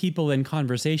lead people in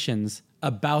conversations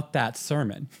about that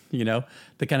sermon,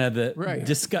 the kind of the right.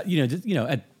 discuss,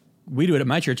 we do it at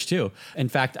my church too. In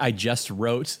fact, I just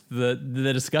wrote the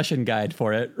discussion guide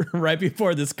for it right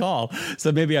before this call.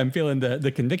 So maybe I'm feeling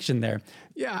the conviction there.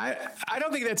 Yeah, I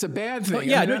don't think that's a bad thing.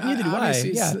 Neither do I.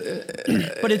 Yeah,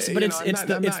 but it's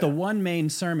the one main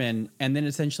sermon, and then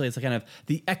essentially it's kind of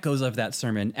the echoes of that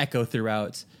sermon echo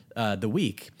throughout the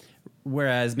week.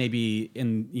 Whereas maybe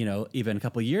in, even a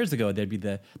couple of years ago, there'd be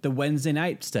the Wednesday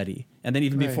night study. And then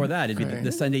even before that, it'd be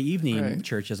the Sunday evening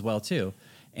church as well, too.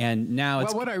 And now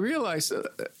it's... Well, what I realized,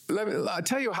 I'll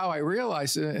tell you how I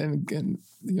realized it. And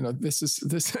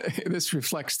this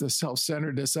reflects the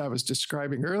self-centeredness I was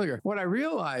describing earlier. What I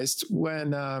realized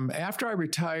when, after I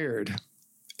retired,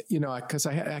 because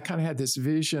I kind of had this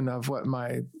vision of what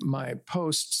my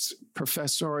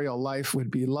post-professorial life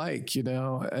would be like,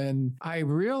 and I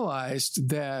realized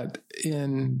that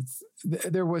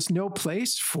there was no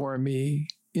place for me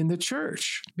in the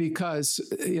church because,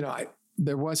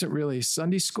 there wasn't really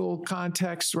Sunday school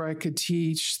context where I could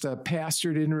teach. The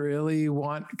pastor didn't really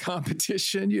want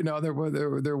competition.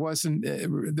 There wasn't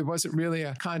really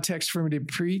a context for me to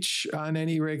preach on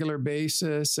any regular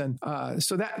basis. And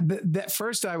so that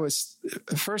first it was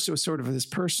sort of this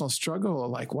personal struggle,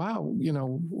 like, wow,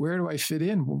 where do I fit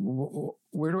in?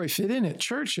 Where do I fit in at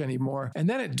church anymore? And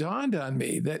then it dawned on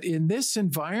me that in this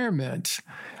environment,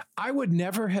 I would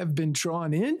never have been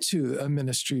drawn into a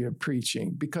ministry of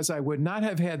preaching because I would not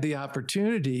have had the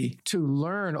opportunity to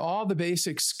learn all the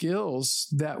basic skills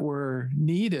that were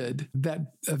needed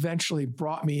that eventually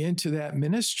brought me into that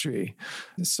ministry.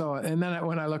 So, and then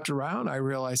when I looked around, I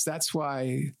realized that's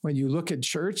why when you look at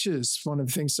churches, one of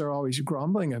the things they're always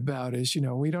grumbling about is,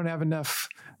 we don't have enough,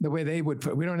 the way they would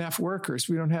put it, we don't have workers.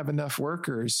 We don't have enough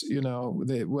workers.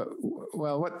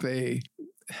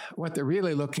 What they're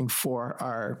really looking for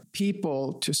are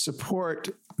people to support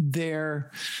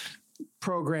their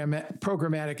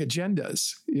programmatic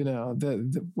agendas,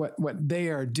 what they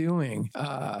are doing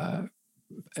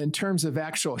in terms of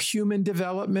actual human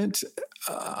development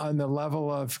on the level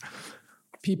of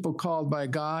people called by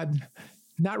God.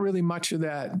 Not really much of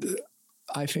that,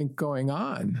 I think, going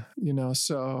on,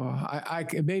 so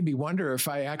it made me wonder if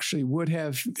I actually would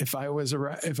have, if I was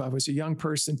a young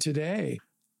person today,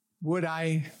 would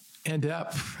I end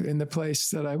up in the place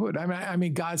that I would? I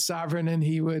mean, God's sovereign and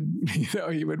he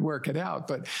would work it out,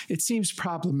 but it seems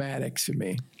problematic to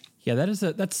me. Yeah,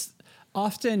 that's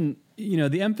often,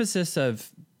 the emphasis of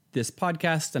this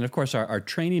podcast and of course our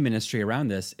training ministry around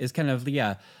this is kind of,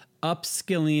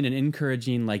 upskilling and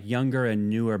encouraging like younger and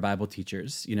newer Bible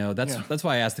teachers. That's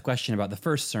why I asked the question about the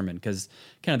first sermon, because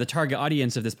kind of the target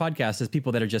audience of this podcast is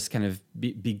people that are just kind of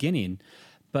beginning.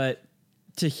 But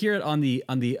to hear it on the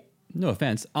no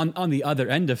offense, on the other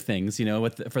end of things,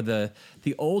 for the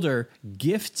older,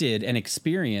 gifted and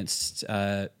experienced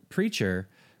preacher,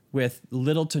 with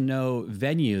little to no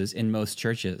venues in most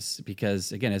churches,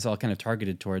 because again, it's all kind of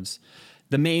targeted towards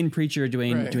the main preacher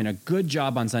doing a good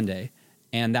job on Sunday,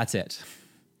 and that's it.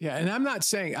 Yeah, and I'm not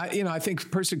saying, I think a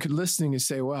person could listening and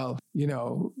say, well,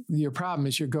 your problem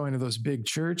is you're going to those big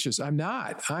churches. I'm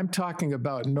not. I'm talking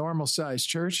about normal sized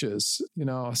churches,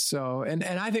 so, and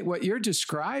I think what you're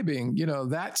describing,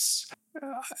 that's,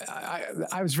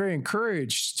 I was very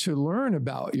encouraged to learn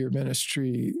about your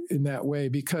ministry in that way,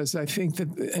 because I think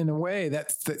that in a way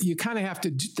that you kind of have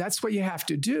to, that's what you have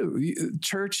to do.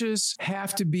 Churches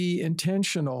have to be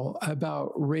intentional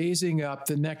about raising up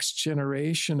the next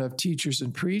generation of teachers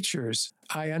and preachers.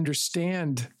 I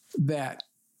understand that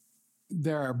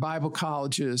there are Bible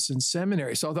colleges and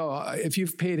seminaries, although if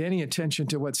you've paid any attention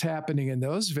to what's happening in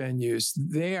those venues,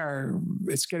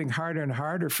 it's getting harder and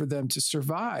harder for them to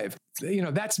survive.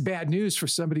 That's bad news for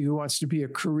somebody who wants to be a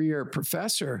career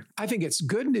professor. I think it's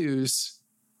good news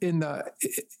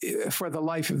for the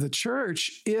life of the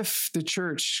church if the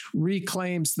church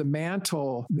reclaims the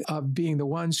mantle of being the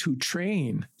ones who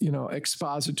train,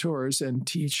 expositors and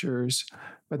teachers.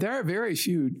 But there are very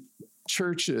few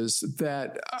churches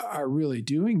that are really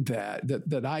doing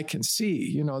that I can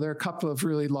see. There are a couple of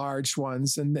really large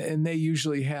ones, and they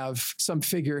usually have some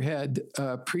figurehead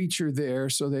preacher there,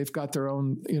 so they've got their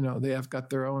own, they have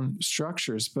got their own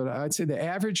structures. But I'd say the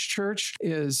average church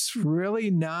is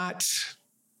really not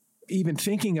even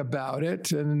thinking about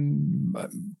it. And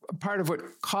part of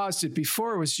what caused it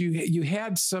before was you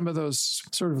had some of those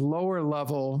sort of lower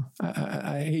level,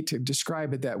 I hate to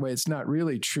describe it that way, it's not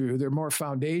really true. They're more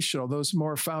foundational, those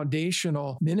more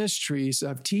foundational ministries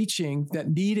of teaching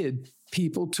that needed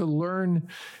people to learn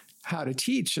how to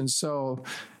teach. And so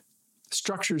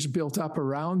structures built up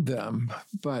around them.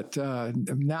 But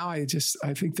now I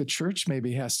think the church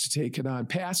maybe has to take it on.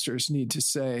 Pastors need to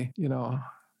say,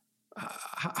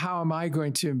 how am I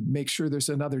going to make sure there's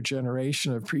another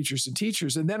generation of preachers and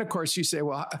teachers? And then, of course, you say,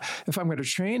 well, if I'm going to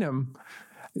train them,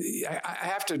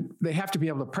 they have to be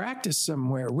able to practice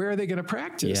somewhere. Where are they going to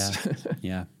practice?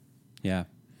 Yeah.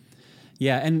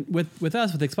 And with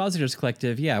us, with Expositors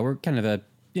Collective, we're kind of a,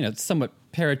 somewhat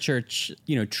parachurch,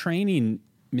 training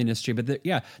ministry, but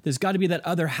there's got to be that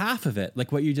other half of it,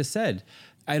 like what you just said.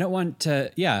 I don't want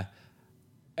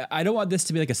this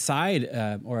to be like a side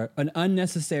or an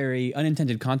unnecessary,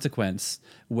 unintended consequence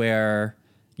where,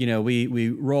 we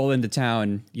roll into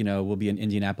town, we'll be in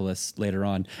Indianapolis later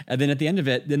on. And then at the end of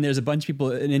it, then there's a bunch of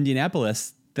people in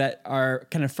Indianapolis that are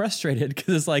kind of frustrated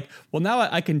because it's like, well, now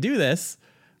I can do this,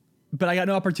 but I got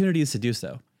no opportunities to do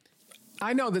so.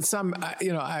 I know that some,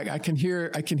 I can hear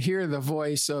the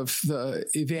voice of the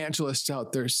evangelists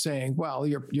out there saying, well,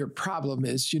 your problem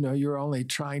is, you're only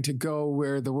trying to go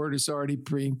where the word is already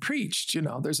being preached.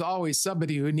 There's always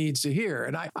somebody who needs to hear.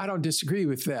 And I don't disagree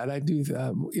with that. I do,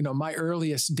 my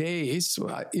earliest days,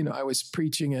 I was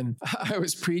preaching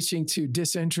to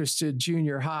disinterested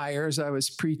junior hires. I was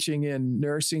preaching in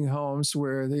nursing homes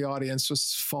where the audience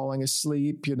was falling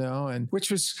asleep, and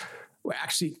which was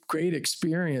actually great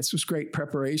experience. It was great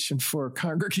preparation for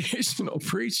congregational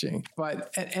preaching.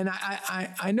 But and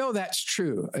I know that's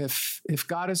true. If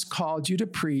God has called you to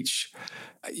preach,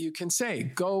 you can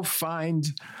say, go find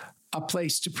a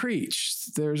place to preach.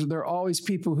 There are always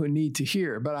people who need to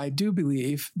hear. But I do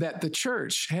believe that the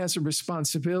church has a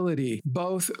responsibility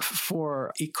both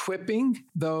for equipping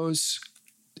those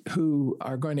who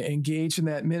are going to engage in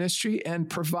that ministry and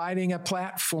providing a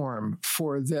platform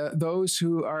for those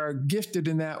who are gifted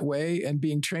in that way and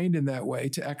being trained in that way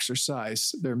to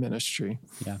exercise their ministry.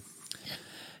 Yeah.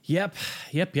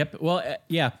 Yep. Well,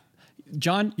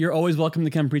 John, you're always welcome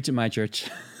to come preach at my church.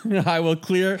 I will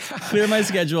clear my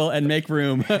schedule and make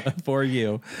room for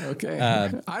you. Okay.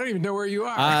 I don't even know where you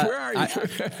are. Where are you?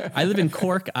 I live in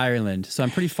Cork, Ireland, so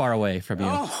I'm pretty far away from you.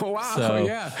 Oh, wow. So,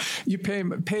 yeah. You pay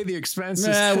the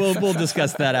expenses. We'll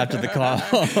discuss that after the call.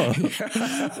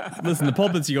 Listen, the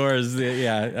pulpit's yours.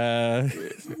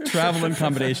 Travel and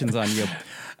accommodations on you.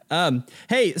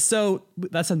 Hey, so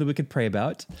that's something we could pray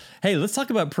about. Hey, let's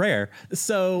talk about prayer.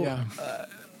 So,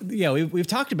 we've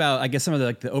talked about, I guess, some of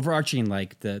the overarching,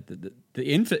 like the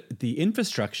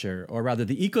infrastructure, or rather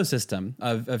the ecosystem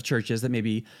of churches that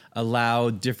maybe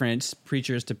allow different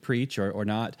preachers to preach or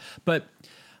not. But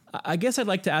I guess I'd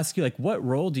like to ask you, like, what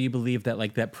role do you believe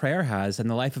that prayer has in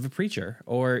the life of a preacher,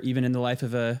 or even in the life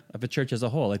of a church as a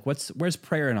whole? Like, where's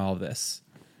prayer in all of this?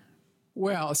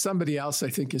 Well, somebody else, I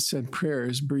think, has said prayer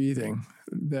is breathing,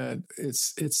 that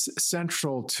it's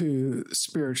central to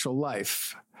spiritual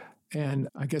life. And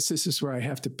I guess this is where I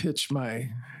have to pitch my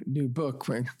new book,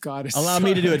 When God is Allow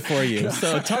me to do it for you.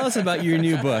 So tell us about your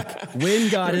new book, When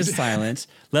God is Silent,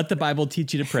 Let the Bible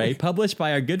Teach You to Pray, published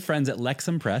by our good friends at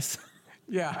Lexham Press.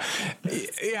 Yeah.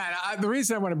 The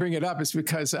reason I want to bring it up is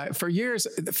because for years,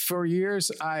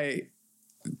 I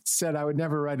said I would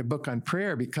never write a book on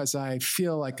prayer because I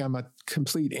feel like I'm a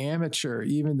complete amateur,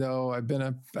 even though I've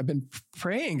been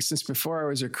praying since before I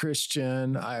was a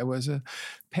Christian. I was a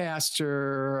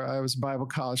pastor. I was a Bible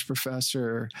college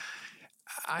professor.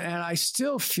 And I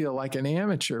still feel like an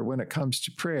amateur when it comes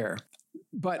to prayer.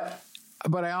 But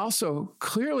I also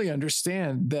clearly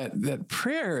understand that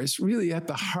prayer is really at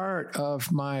the heart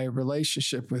of my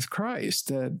relationship with Christ,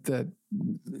 that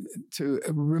to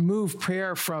remove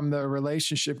prayer from the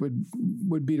relationship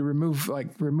would be to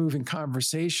removing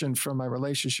conversation from my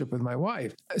relationship with my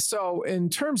wife. So in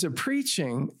terms of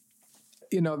preaching,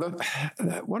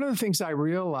 one of the things I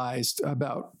realized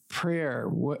about prayer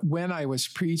when I was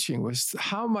preaching was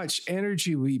how much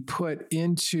energy we put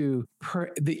into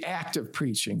the act of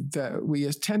preaching. That we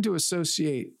tend to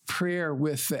associate prayer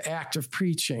with the act of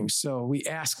preaching. So we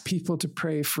ask people to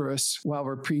pray for us while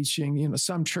we're preaching.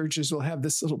 Some churches will have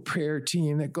this little prayer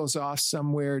team that goes off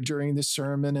somewhere during the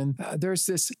sermon, and there's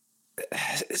this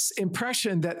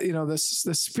impression that the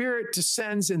Spirit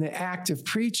descends in the act of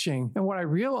preaching. And what I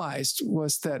realized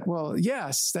was that, well,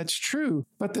 yes, that's true,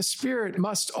 but the Spirit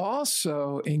must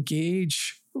also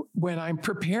engage when I'm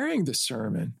preparing the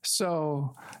sermon.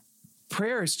 So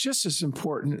prayer is just as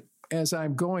important as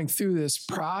I'm going through this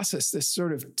process, this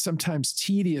sort of sometimes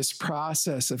tedious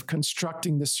process of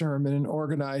constructing the sermon and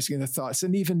organizing the thoughts.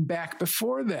 And even back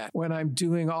before that, when I'm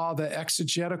doing all the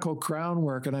exegetical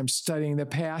groundwork and I'm studying the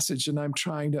passage and I'm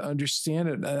trying to understand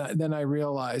it, then I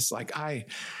realize I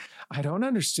don't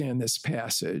understand this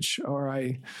passage, or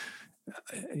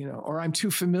I'm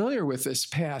too familiar with this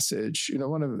passage.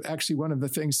 One of the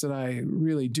things that I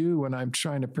really do when I'm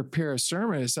trying to prepare a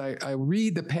sermon is I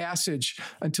read the passage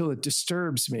until it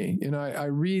disturbs me. I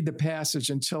read the passage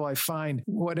until I find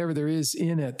whatever there is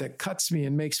in it that cuts me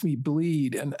and makes me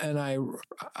bleed. And I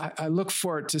look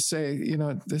for it to say,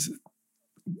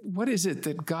 what is it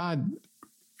that God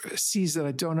sees that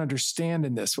I don't understand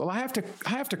in this? Well, I have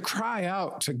to cry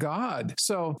out to God.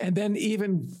 So, and then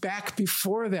even back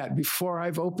before that, before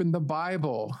I've opened the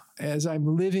Bible, as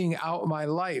I'm living out my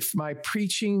life, my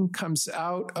preaching comes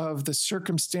out of the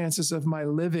circumstances of my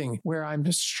living, where I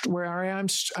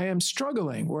am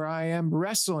struggling, where I am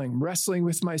wrestling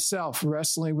with myself,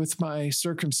 wrestling with my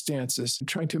circumstances,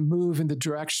 trying to move in the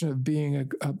direction of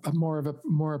being a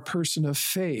more a person of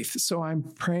faith. So I'm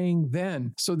praying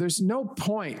then. So there's no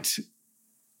point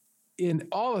in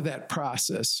all of that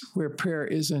process where prayer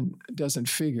doesn't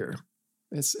figure.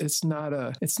 It's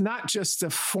not just a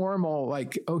formal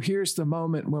here's the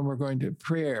moment when we're going to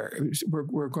pray.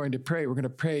 We're going to pray. We're going to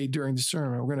pray during the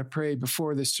sermon. We're going to pray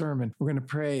before the sermon. We're going to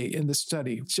pray in the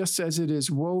study. Just as it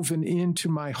is woven into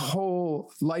my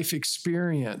whole life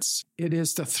experience, it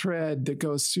is the thread that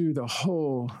goes through the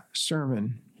whole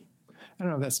sermon. I don't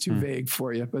know if that's too vague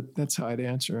for you, but that's how I'd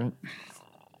answer it.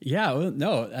 Yeah, well,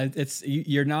 no,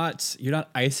 you're not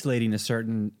isolating a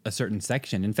certain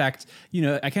section. In fact,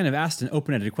 I kind of asked an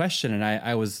open-ended question, and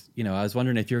I was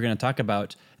wondering if you were going to talk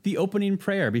about the opening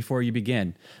prayer before you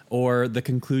begin, or the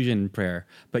conclusion prayer.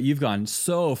 But you've gone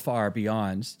so far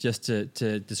beyond just to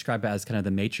describe it as kind of the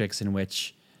matrix in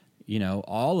which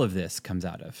all of this comes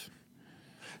out of.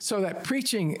 So that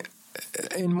preaching,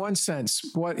 in one sense,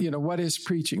 what is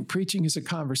preaching? Preaching is a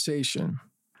conversation.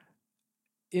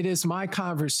 It is my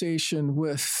conversation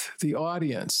with the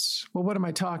audience. Well, what am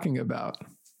I talking about?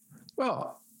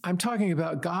 Well, I'm talking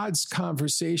about God's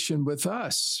conversation with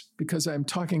us because I'm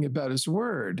talking about His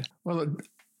Word. Well,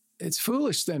 it's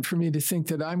foolish then for me to think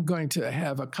that I'm going to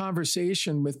have a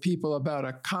conversation with people about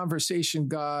a conversation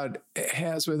God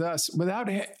has with us without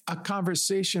a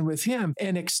conversation with Him,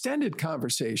 an extended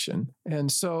conversation. And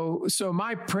so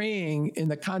my praying in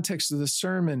the context of the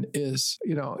sermon is,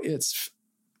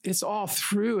 it's all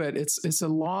through it. It's a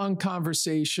long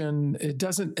conversation.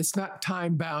 It's not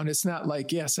time bound. It's not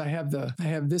like, yes, I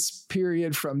have this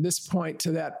period from this point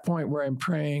to that point where I'm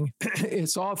praying.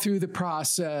 It's all through the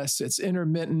process. It's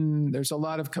intermittent. There's a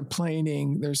lot of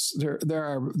complaining. There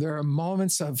are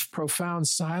moments of profound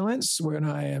silence when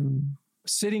I am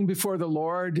sitting before the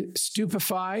Lord,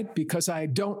 stupefied because I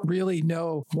don't really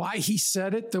know why He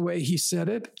said it the way He said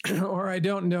it, or I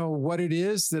don't know what it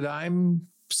is that I'm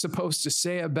supposed to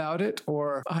say about it,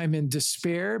 or I'm in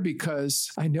despair because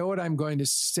I know what I'm going to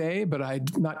say, but I'm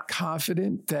not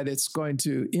confident that it's going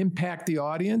to impact the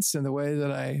audience in the way that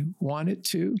I want it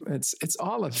to. It's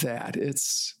all of that.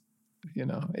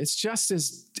 It's just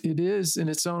as it is in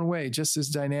its own way, just as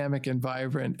dynamic and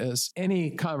vibrant as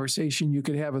any conversation you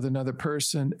could have with another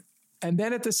person. And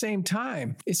then at the same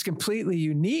time, it's completely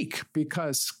unique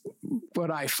because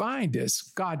what I find is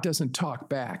God doesn't talk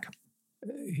back.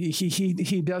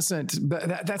 He doesn't.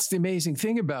 But that's the amazing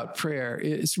thing about prayer.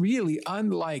 It's really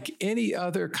unlike any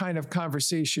other kind of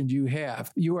conversation you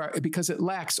have. Because it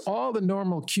lacks all the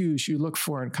normal cues you look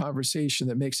for in conversation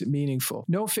that makes it meaningful.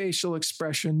 No facial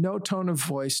expression, no tone of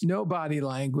voice, no body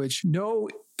language, no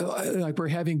like we're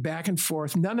having back and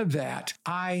forth, none of that.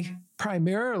 I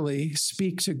primarily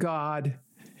speak to God.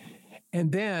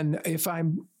 And then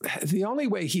the only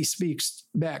way he speaks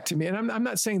back to me, and I'm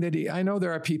not saying that I know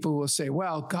there are people who will say,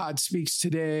 well, God speaks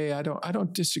today. I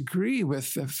don't disagree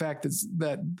with the fact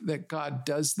that God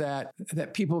does that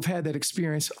people have had that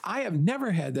experience. I have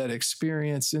never had that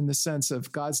experience in the sense of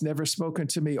God's never spoken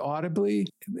to me audibly,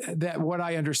 that what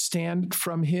I understand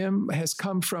from him has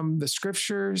come from the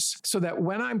scriptures, so that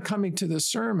when I'm coming to the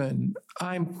sermon,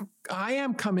 I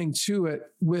am coming to it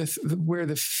with where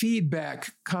the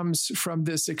feedback comes from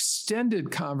this extended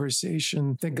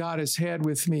conversation that God has had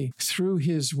with me through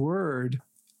his word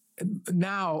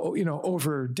now,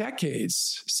 over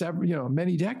decades,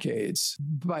 many decades.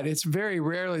 But it's very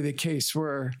rarely the case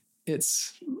where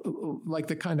it's like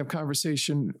the kind of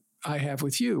conversation I have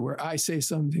with you, where I say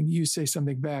something, you say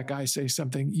something back, I say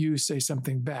something, you say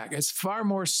something back. It's far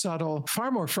more subtle, far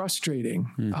more frustrating,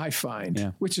 I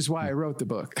find, which is why I wrote the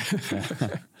book.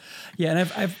 Yeah,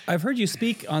 and I've heard you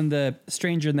speak on the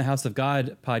Stranger in the House of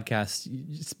God podcast,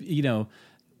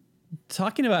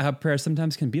 talking about how prayer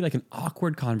sometimes can be like an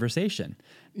awkward conversation.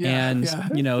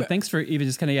 Thanks for even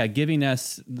just kind of giving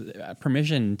us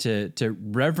permission to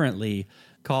reverently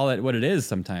call it what it is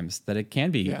sometimes, that it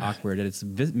can be awkward, and it's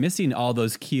missing all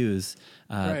those cues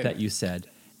that you said.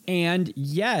 And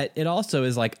yet it also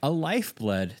is like a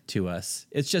lifeblood to us.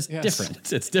 It's just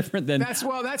different. It's different than... That's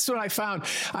what I found.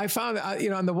 I found,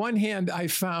 on the one hand, I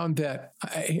found that,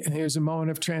 and here's a moment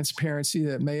of transparency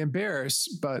that may embarrass,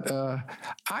 but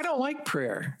I don't like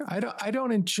prayer. I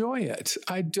don't enjoy it.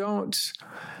 I don't...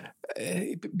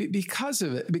 because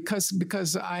of it,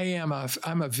 because I'm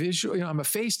a visual, I'm a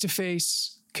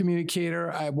face-to-face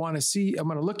communicator. I want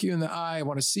to look you in the eye. I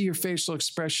want to see your facial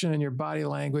expression and your body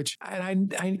language.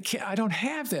 And I don't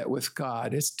have that with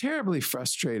God. It's terribly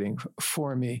frustrating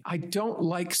for me.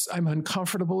 I'm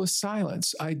uncomfortable with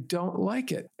silence. I don't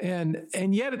like it. And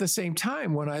yet at the same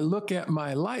time, when I look at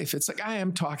my life, it's like I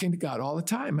am talking to God all the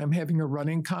time. I'm having a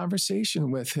running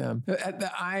conversation with him.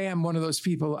 I am one of those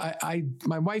people.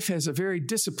 My wife has a very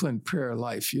disciplined prayer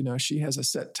life. She has a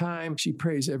set time. She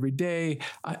prays every day.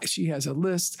 She has a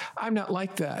list. I'm not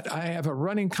like that. I have a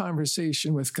running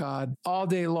conversation with God all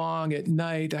day long. At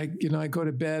night, I go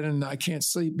to bed and I can't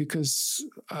sleep because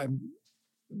I'm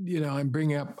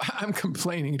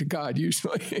complaining to God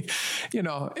usually,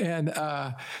 and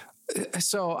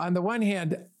so on the one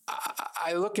hand,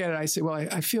 I look at it, I say, well,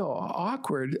 I feel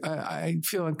awkward. I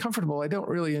feel uncomfortable.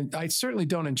 I certainly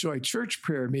don't enjoy church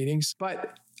prayer meetings,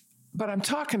 but I'm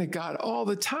talking to God all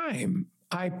the time.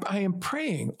 I am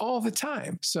praying all the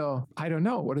time. So I don't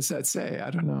know. What does that say? I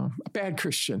don't know. A bad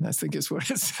Christian, I think is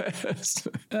what it says.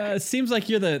 It seems like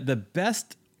you're the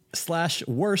best /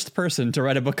 worst person to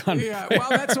write a book on prayer. Well,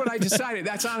 that's what I decided.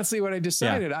 That's honestly what I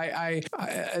decided. I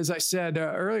as I said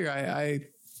earlier,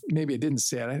 maybe I didn't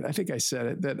say it. I think I said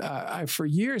it, that for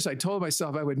years I told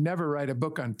myself I would never write a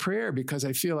book on prayer because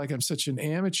I feel like I'm such an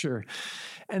amateur.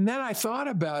 And then I thought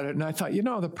about it and I thought,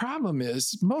 the problem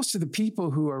is most of the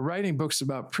people who are writing books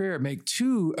about prayer make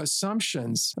two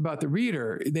assumptions about the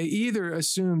reader. They either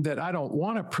assume that I don't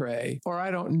want to pray or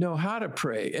I don't know how to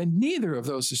pray. And neither of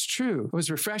those is true. It was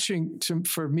refreshing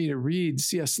for me to read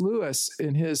C.S. Lewis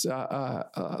in his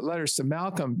letters to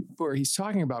Malcolm, where he's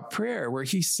talking about prayer, where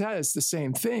he says the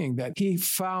same thing, that he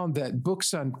found that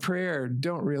books on prayer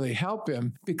don't really help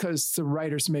him because the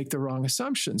writers make the wrong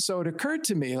assumptions. So it occurred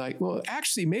to me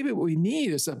actually, maybe what we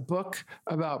need is a book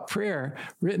about prayer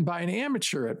written by an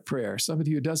amateur at prayer,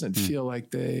 somebody who doesn't feel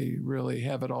like they really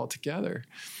have it all together.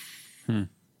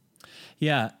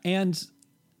 Yeah. And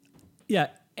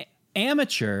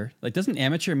amateur, doesn't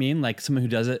amateur mean like someone who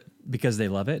does it because they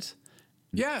love it?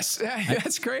 Yes,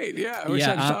 that's great. Yeah, I wish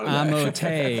I'd thought of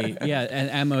that. And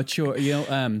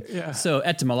amateur. So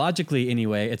etymologically,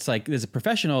 anyway, it's like there's a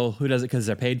professional who does it because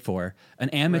they're paid for. An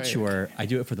amateur, I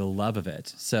do it for the love of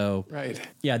it. So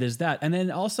there's that. And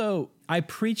then also, I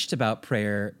preached about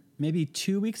prayer maybe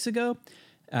 2 weeks ago.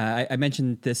 I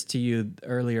mentioned this to you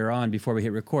earlier on before we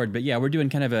hit record, but we're doing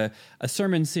kind of a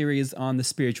sermon series on the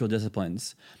spiritual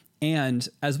disciplines. And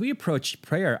as we approach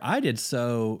prayer, I did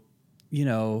so,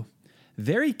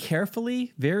 very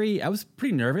carefully, I was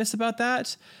pretty nervous about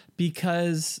that,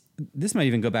 because this might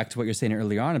even go back to what you're saying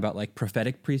earlier on about like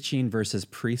prophetic preaching versus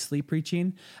priestly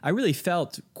preaching. I really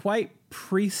felt quite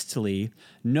priestly,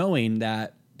 knowing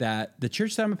that the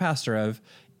church that I'm a pastor of,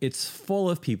 it's full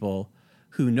of people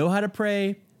who know how to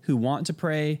pray, who want to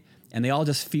pray, and they all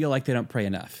just feel like they don't pray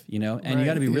enough, you know? And you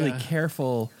got to be really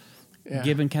careful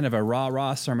giving kind of a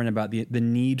raw sermon about the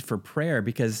need for prayer,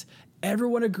 because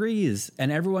everyone agrees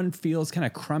and everyone feels kind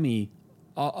of crummy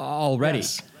already.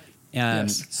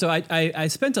 Yes. So I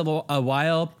spent a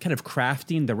while kind of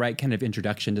crafting the right kind of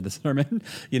introduction to the sermon,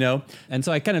 you know? And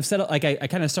so I kind of said, like, I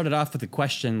kind of started off with a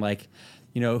question like,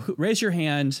 you know, raise your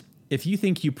hand if you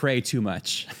think you pray too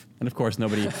much. And of course,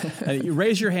 nobody,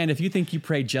 raise your hand if you think you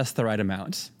pray just the right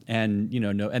amount. And, you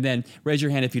know, no, and then raise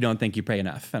your hand if you don't think you pray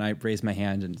enough. And I raised my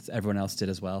hand, and everyone else did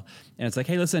as well. And it's like,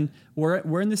 hey, listen,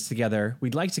 we're in this together.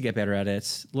 We'd like to get better at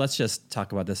it. Let's just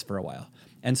talk about this for a while.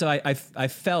 And so I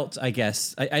felt, I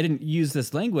guess, I didn't use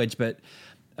this language, but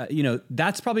you know,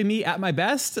 that's probably me at my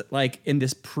best, like in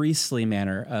this priestly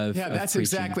manner of that's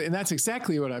preaching. that's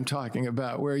exactly what I'm talking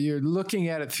about, where you're looking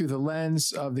at it through the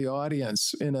lens of the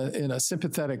audience in a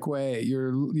sympathetic way.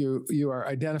 You are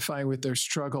identifying with their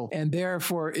struggle, and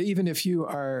therefore, even if you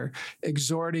are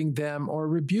exhorting them or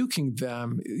rebuking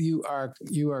them, you are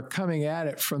coming at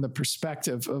it from the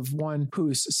perspective of one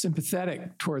who's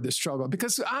sympathetic toward the struggle.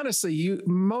 Because honestly,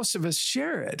 most of us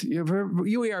share it.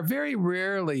 We are very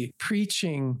rarely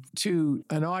preaching to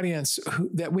an audience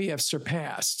that we have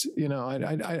surpassed. You know,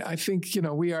 I think, you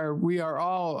know, we are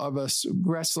all of us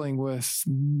wrestling with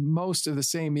most of the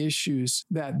same issues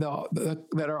that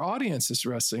our audience is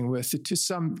wrestling with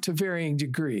to varying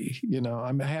degree. You know,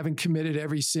 I haven't committed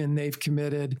every sin they've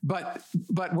committed, but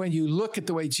when you look at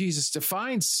the way Jesus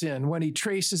defines sin, when he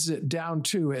traces it down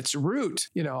to its root,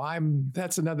 you know,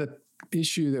 that's another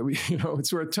issue that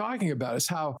it's worth talking about, is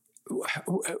how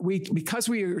because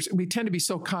we tend to be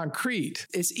so concrete,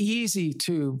 it's easy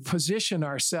to position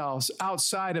ourselves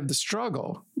outside of the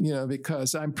struggle, you know,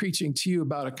 because I'm preaching to you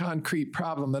about a concrete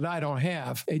problem that I don't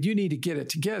have, and you need to get it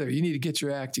together. You need to get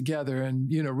your act together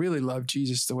and, you know, really love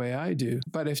Jesus the way I do.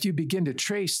 But if you begin to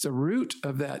trace the root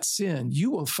of that sin, you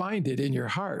will find it in your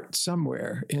heart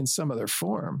somewhere in some other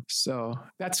form. So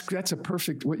that's a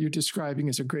perfect, what you're describing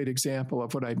is a great example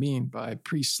of what I mean by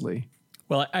priestly.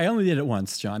 Well, I only did it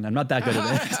once, John. I'm not that good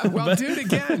at it. Well, do it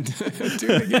again. Do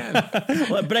it again.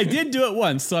 Well, but I did do it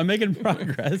once, so I'm making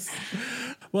progress.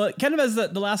 Well, kind of as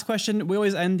the last question, we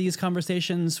always end these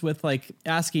conversations with like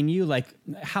asking you, like,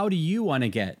 how do you want to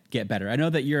get better? I know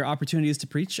that your opportunities to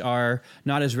preach are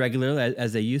not as regular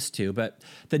as they used to, but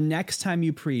the next time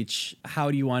you preach, how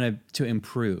do you want to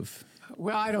improve?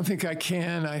 Well, I don't think I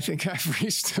can. I think I've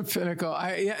reached the pinnacle.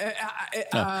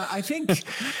 I think.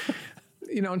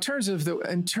 You know, in terms of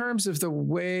the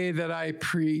way that I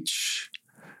preach,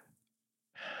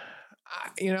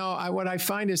 you know, what I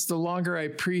find is the longer I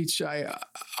preach,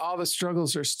 all the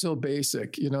struggles are still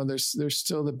basic. You know, there's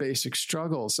still the basic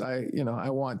struggles. I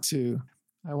want to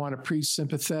preach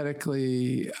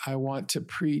sympathetically. I want to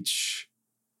preach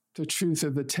the truth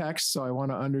of the text, so I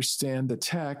want to understand the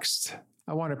text.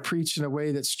 I want to preach in a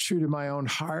way that's true to my own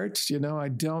heart. You know, I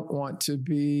don't want to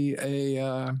be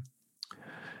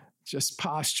just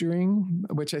posturing,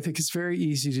 which I think is very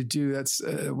easy to do. That's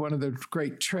one of the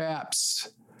great traps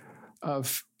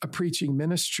of a preaching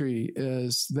ministry,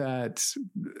 is that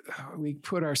we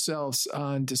put ourselves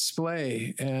on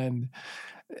display, and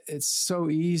it's so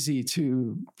easy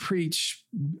to preach.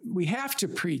 We have to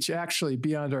preach actually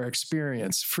beyond our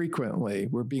experience frequently.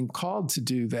 We're being called to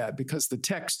do that because the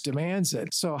text demands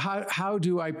it. So how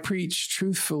do I preach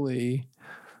truthfully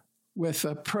with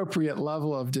appropriate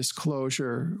level of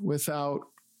disclosure without,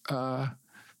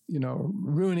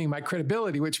 ruining my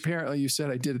credibility, which apparently you said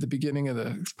I did at the beginning of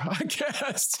the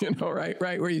podcast, you know, right,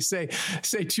 where you say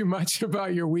too much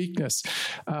about your weakness.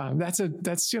 That's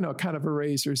kind of a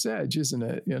razor's edge, isn't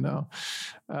it? You know,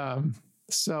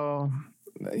 it's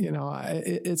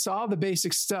all the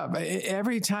basic stuff.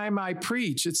 Every time I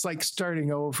preach, it's like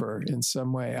starting over in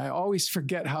some way. I always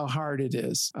forget how hard it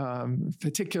is,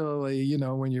 particularly, you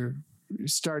know, when you're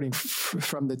starting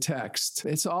from the text.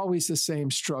 It's always the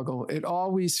same struggle. It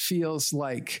always feels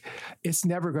like it's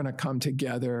never going to come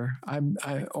together.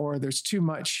 Or there's too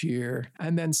much here.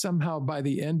 And then somehow by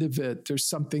the end of it, there's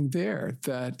something there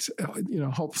that,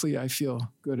 hopefully I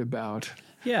feel good about.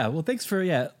 Yeah. Well, thanks for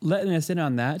letting us in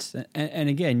on that. And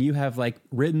again, you have like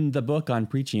written the book on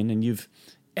preaching, and you've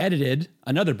edited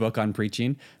another book on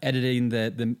preaching, editing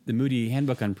the Moody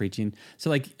Handbook on Preaching. So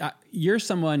like you're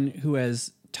someone who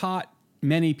has taught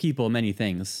many people many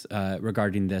things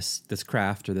regarding this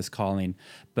craft or this calling.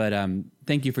 But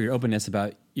thank you for your openness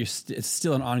about it's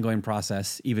still an ongoing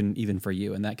process, even for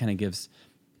you, and that kind of gives.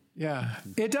 Yeah,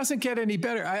 it doesn't get any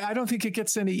better. I don't think it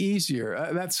gets any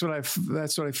easier. That's what I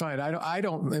find. I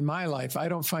don't in my life. I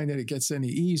don't find that it gets any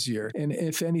easier. And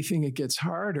if anything, it gets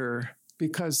harder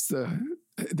because the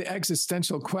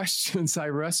existential questions I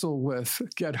wrestle with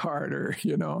get harder.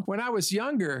 When I was a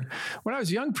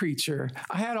young preacher,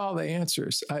 I had all the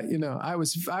answers. I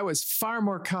was far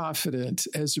more confident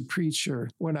as a preacher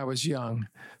when I was young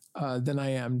than I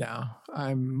am now.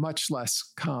 I'm much less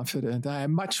confident. I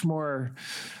am much more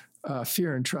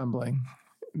fear and trembling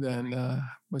than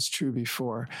was true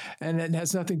before. And it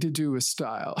has nothing to do with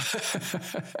style.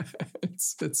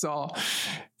 It's all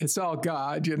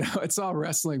God, it's all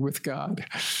wrestling with God.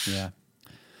 Yeah.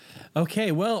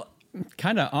 Okay. Well,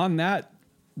 kind of on that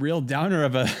real downer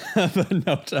of a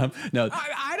note. No,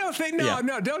 I don't think,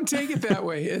 no, don't take it that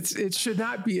way. It should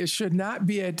not be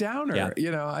a downer,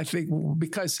 I think,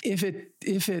 because if it,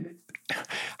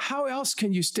 how else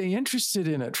can you stay interested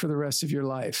in it for the rest of your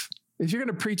life? If you're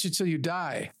going to preach it till you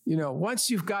die,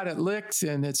 once you've got it licked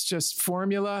and it's just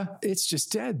formula, it's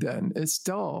just dead then. It's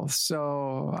dull.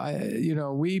 So,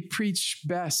 we preach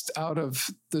best out of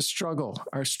the struggle,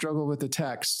 our struggle with the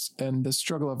text and the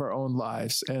struggle of our own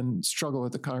lives and struggle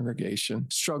with the congregation,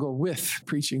 struggle with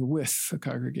preaching with the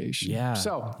congregation. Yeah.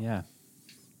 So. Yeah.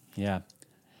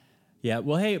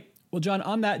 Well, John,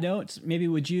 on that note, maybe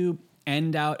would you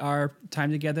end out our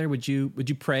time together? Would you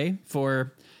pray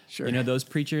for... Sure. Those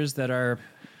preachers that are,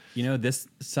 this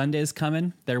Sunday's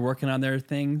coming, they're working on their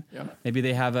thing. Yeah. Maybe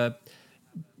they have a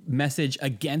message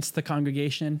against the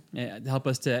congregation. Help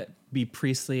us to be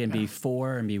priestly and be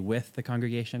for and be with the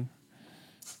congregation.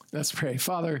 Let's pray.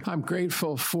 Father, I'm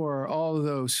grateful for all of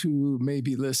those who may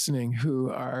be listening, who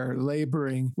are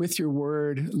laboring with your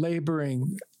word,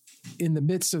 laboring in the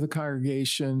midst of the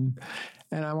congregation.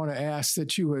 And I want to ask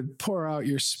that you would pour out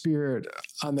your Spirit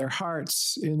on their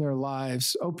hearts, in their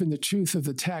lives, open the truth of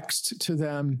the text to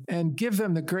them, and give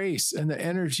them the grace and the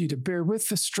energy to bear with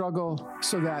the struggle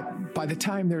so that by the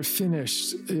time they're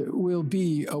finished, it will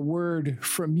be a word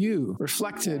from you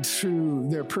reflected through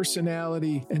their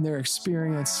personality and their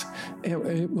experience.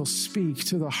 It will speak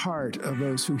to the heart of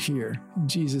those who hear. In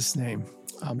Jesus' name,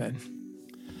 amen.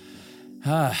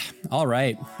 All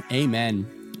right. Amen.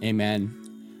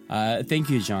 Thank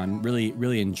you, John. Really,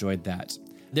 really enjoyed that.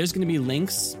 There's going to be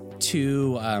links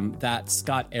to that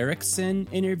Scott Erickson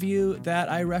interview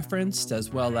that I referenced,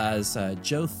 as well as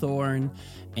Joe Thorne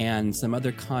and some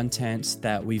other content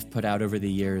that we've put out over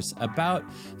the years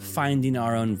about finding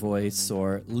our own voice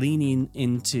or leaning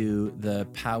into the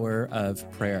power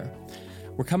of prayer.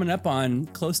 We're coming up on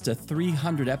close to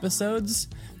 300 episodes,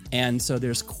 and so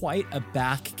there's quite a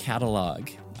back catalog.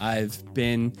 I've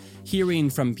been hearing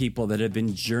from people that have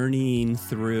been journeying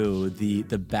through the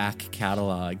back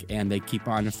catalog, and they keep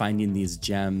on finding these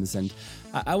gems. And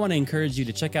I want to encourage you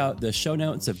to check out the show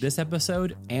notes of this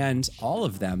episode and all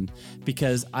of them,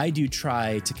 because I do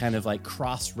try to kind of like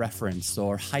cross-reference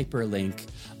or hyperlink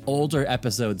older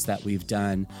episodes that we've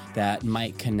done that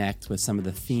might connect with some of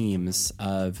the themes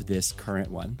of this current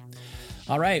one.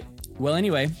 All right. Well,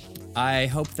 anyway, I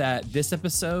hope that this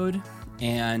episode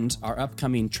and our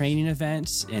upcoming training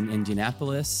event in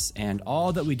Indianapolis and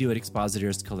all that we do at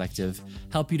Expositors Collective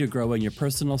help you to grow in your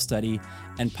personal study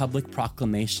and public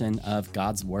proclamation of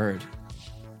God's Word.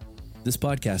 This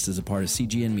podcast is a part of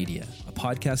CGN Media, a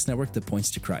podcast network that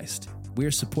points to Christ. We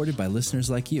are supported by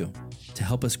listeners like you. To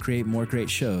help us create more great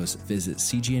shows, visit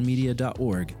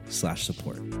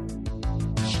cgnmedia.org/support.